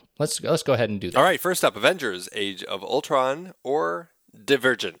this show. Let's go ahead and do that. All right, first up, Avengers, Age of Ultron, or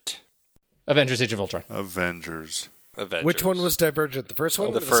Divergent? Avengers: Age of Ultron. Avengers. Which one was Divergent? The first one?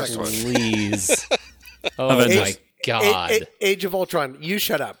 Oh, the first one. Please. Oh, Avengers. my God. Age of Ultron. You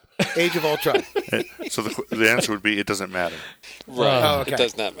shut up. Age of Ultron. So the answer would be it doesn't matter. Right. Oh, okay. It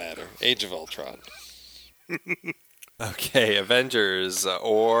does not matter. Age of Ultron. Okay, Avengers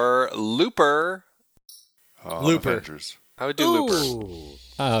or Looper? Looper. Avengers. I would do Looper.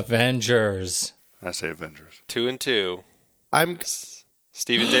 Avengers. I say Avengers. 2 and 2. I'm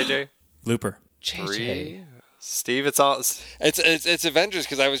Steve and JJ? Looper. JJ. 3. Steve, it's all... It's Avengers,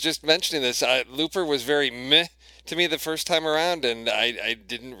 because I was just mentioning this. Looper was very meh to me the first time around, and I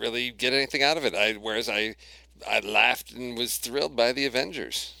didn't really get anything out of it. Whereas I laughed and was thrilled by the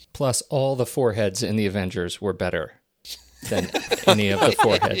Avengers. Plus, all the foreheads in the Avengers were better than any of the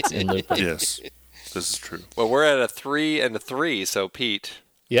foreheads in Looper. Yes, this is true. Well, we're at a 3 and a 3, so Pete.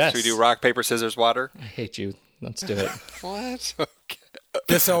 Yes. Should we do rock, paper, scissors, water? I hate you. Let's do it. What?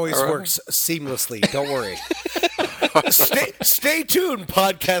 This always works seamlessly. Don't worry. Stay tuned,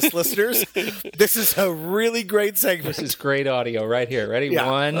 podcast listeners. This is a really great segment. This is great audio right here. Ready? Yeah.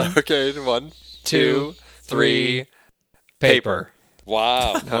 1, Okay, 1, 2, 3, paper.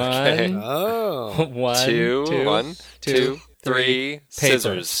 Wow. Okay. Oh. One, One, two, three,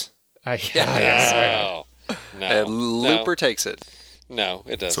 scissors. Wow. No. And Looper takes it. No,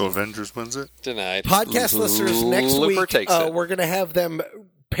 it doesn't. So Avengers wins it? Denied. Podcast listeners, next Looper week takes it. we're going to have them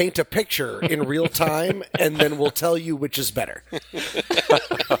paint a picture in real time, and then we'll tell you which is better.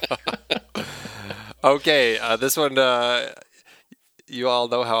 Okay, this one, you all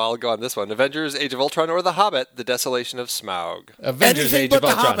know how I'll go on this one. Avengers, Age of Ultron, or The Hobbit, The Desolation of Smaug. Avengers Anything Age but of the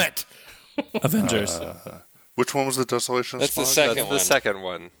Ultron. Hobbit. Avengers. Which one was the Desolation of That's the Smaug? second That's one. the second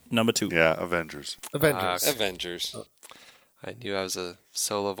one. Number 2. Yeah, Avengers. Avengers. Avengers. I knew I was a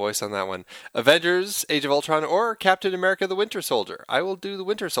solo voice on that one. Avengers, Age of Ultron, or Captain America, The Winter Soldier. I will do The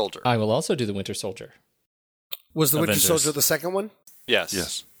Winter Soldier. I will also do the Winter Soldier. Was the Winter Avengers. Soldier the second one? Yes.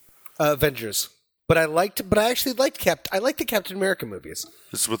 Yes. Avengers. But I actually liked I like the Captain America movies.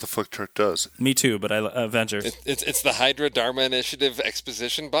 This is what the flick chart does. Me too, but Avengers. It's the Hydra Dharma Initiative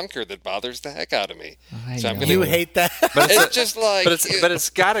exposition bunker that bothers the heck out of me. So I'm know. gonna, You hate that? it's just like But it's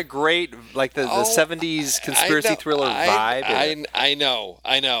got a great, like the 70s conspiracy thriller vibe. in it. I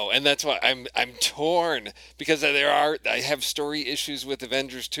know, and that's why I'm torn because I have story issues with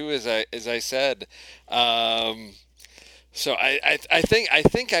Avengers 2, as I said. So I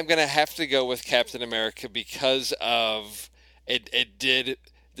think I'm gonna have to go with Captain America because of it did,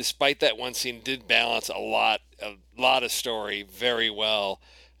 despite that one scene, did balance a lot of story very well.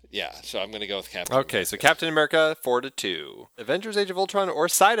 Yeah, so I'm gonna go with Captain. Okay, so Captain America 4-2. Avengers, Age of Ultron, or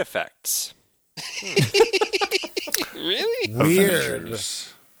Side Effects. Really? Weird.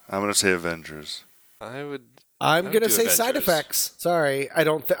 Avengers. I'm going to say Avengers. I'm going to do say side Avengers. effects. Sorry, I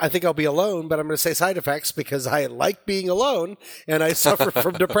think I'll be alone, but I'm going to say side effects because I like being alone and I suffer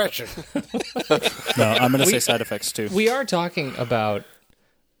from depression. No, I'm going to say Side Effects too. We are talking about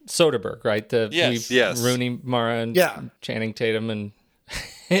Soderbergh, right? Yes. Rooney Mara and Channing Tatum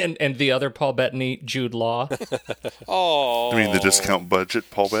and the other Paul Bettany, Jude Law. Oh, You mean the discount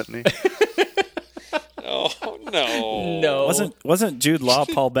budget, Paul Bettany? oh no, No. Wasn't Jude Law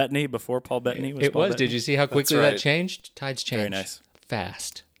Paul Bettany before Paul Bettany was It Paul was. Bettany? Did you see how quickly right. that changed? Tides changed. Very nice.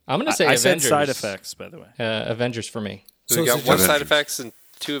 Fast. I'm going to say I Avengers. said Side Effects, by the way. Avengers for me. So we So got it's one just- Side Effects and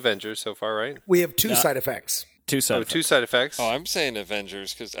 2 Avengers so far, right? We have two side effects. 2 Side Oh, Effects. 2 Side Effects. Oh, I'm saying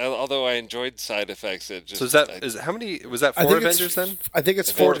Avengers because although I enjoyed Side Effects, it just So how many was that? I 4 think it's- Avengers then? I think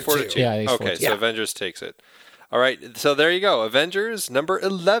it's Four 4 to to 2. two. Yeah, I think it's Okay, 4-2. so Avengers takes it. All right, so there you go. Avengers number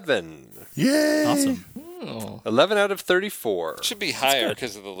 11. Yay! Awesome. 11 out of 34. It should be higher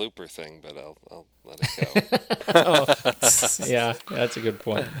because of the Looper thing, but I'll let it go. Yeah, that's a good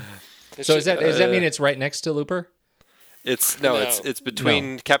point. It So should- does that mean it's right next to Looper? No. It's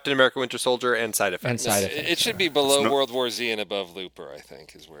between Captain America, Winter Soldier, and Side Effects. And Side Effects. It should be below World War Z and above Looper, I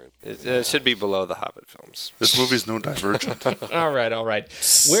think, is where It should be below the Hobbit films. This movie's no Divergent. All right.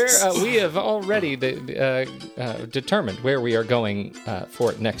 We have already determined where we are going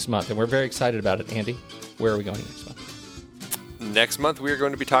for it next month, and we're very excited about it. Andy, where are we going next month? Next month, we are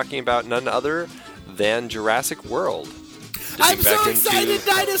going to be talking about none other than Jurassic World. I'm Dipping back so into- excited,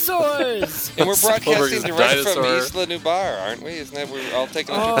 dinosaurs! And we're broadcasting Spielberg's direct from dinosaur. Isla Nublar, aren't we? Isn't that we're all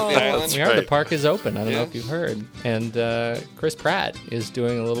taking a trip to the island? The right. park is open. I don't know Yeah. if you've heard. And Chris Pratt is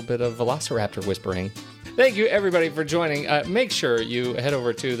doing a little bit of Velociraptor whispering. Thank you, everybody, for joining. Make sure you head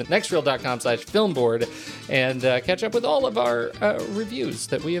over to the nextreel.com/filmboard and catch up with all of our reviews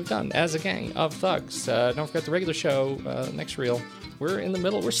that we have done as a gang of thugs. Don't forget the regular show, Next Reel. We're in the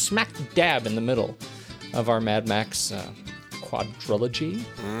middle. We're smack dab in the middle of our Mad Max quadrilogy.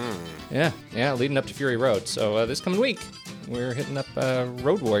 Yeah, leading up to Fury Road. So this coming week, we're hitting up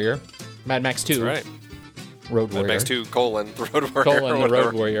Road Warrior, Mad Max 2. That's right. Road Warrior. Mad Max 2, Road Warrior. Colon, or the Road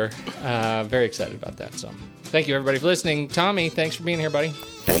whatever. Warrior. Very excited about that. So, thank you everybody for listening. Tommy, thanks for being here, buddy.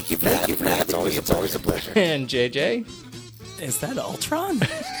 Thank you for that. It's always a pleasure. And JJ. Is that Ultron?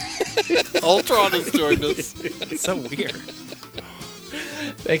 Ultron has joined us. It's so weird.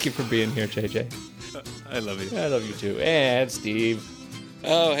 Thank you for being here, JJ. I love you. I love you too. And Steve.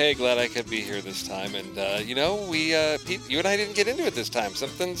 Oh, hey, glad I could be here this time. And, Pete, you and I didn't get into it this time.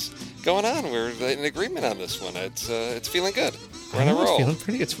 Something's going on. We're in agreement on this one. It's feeling good. We're on a It's roll. feeling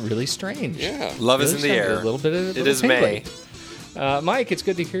pretty. It's really strange. Yeah. Love is in Really the starting to air. be A little bit of It is tingling. May. Mike, it's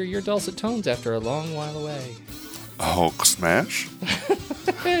good to hear your dulcet tones after a long while away. Hulk smash?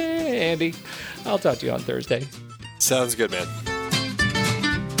 Hey, Andy. I'll talk to you on Thursday. Sounds good, man.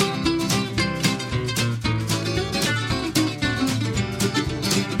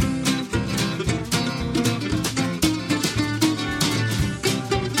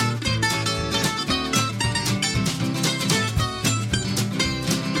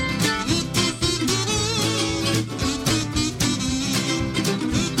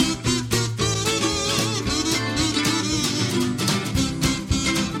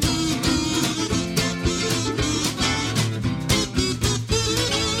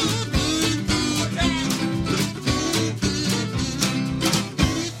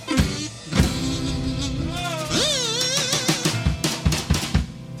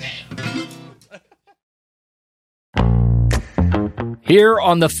 Here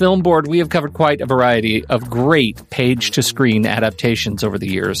on the Film Board, we have covered quite a variety of great page-to-screen adaptations over the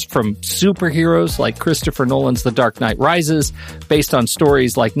years, from superheroes like Christopher Nolan's The Dark Knight Rises, based on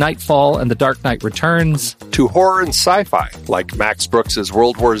stories like Nightfall and The Dark Knight Returns, to horror and sci-fi, like Max Brooks'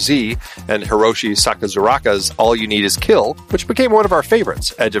 World War Z and Hiroshi Sakazuraka's All You Need Is Kill, which became one of our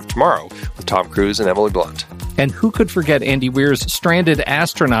favorites, Edge of Tomorrow, with Tom Cruise and Emily Blunt. And who could forget Andy Weir's stranded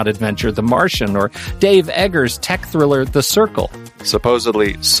astronaut adventure, The Martian, or Dave Eggers' tech thriller, The Circle.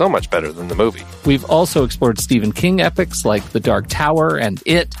 Supposedly so much better than the movie. We've also explored Stephen King epics like The Dark Tower and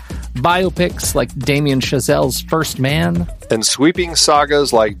It, biopics like Damien Chazelle's First Man, and sweeping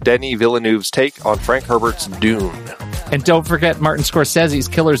sagas like Denis Villeneuve's take on Frank Herbert's Dune. And don't forget Martin Scorsese's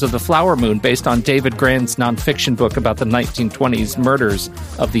Killers of the Flower Moon, based on David Grann's nonfiction book about the 1920s murders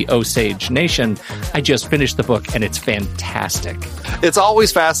of the Osage Nation. I just finished the book, and it's fantastic. It's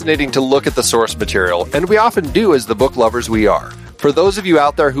always fascinating to look at the source material, and we often do as the book lovers we are. For those of you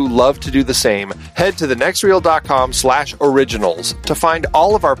out there who love to do the same, head to thenextreel.com/originals to find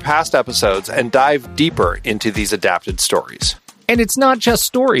all of our past episodes and dive deeper into these adapted stories. And it's not just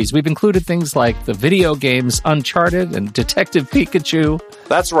stories. We've included things like the video games Uncharted and Detective Pikachu.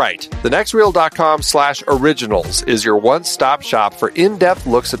 That's right. thenextreel.com/originals is your one-stop shop for in-depth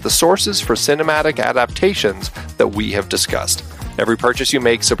looks at the sources for cinematic adaptations that we have discussed. Every purchase you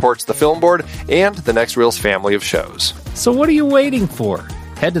make supports the Film Board and the Next Reel's family of shows. So what are you waiting for?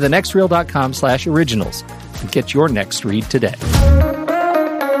 Head to thenextreel.com/originals and get your next read today.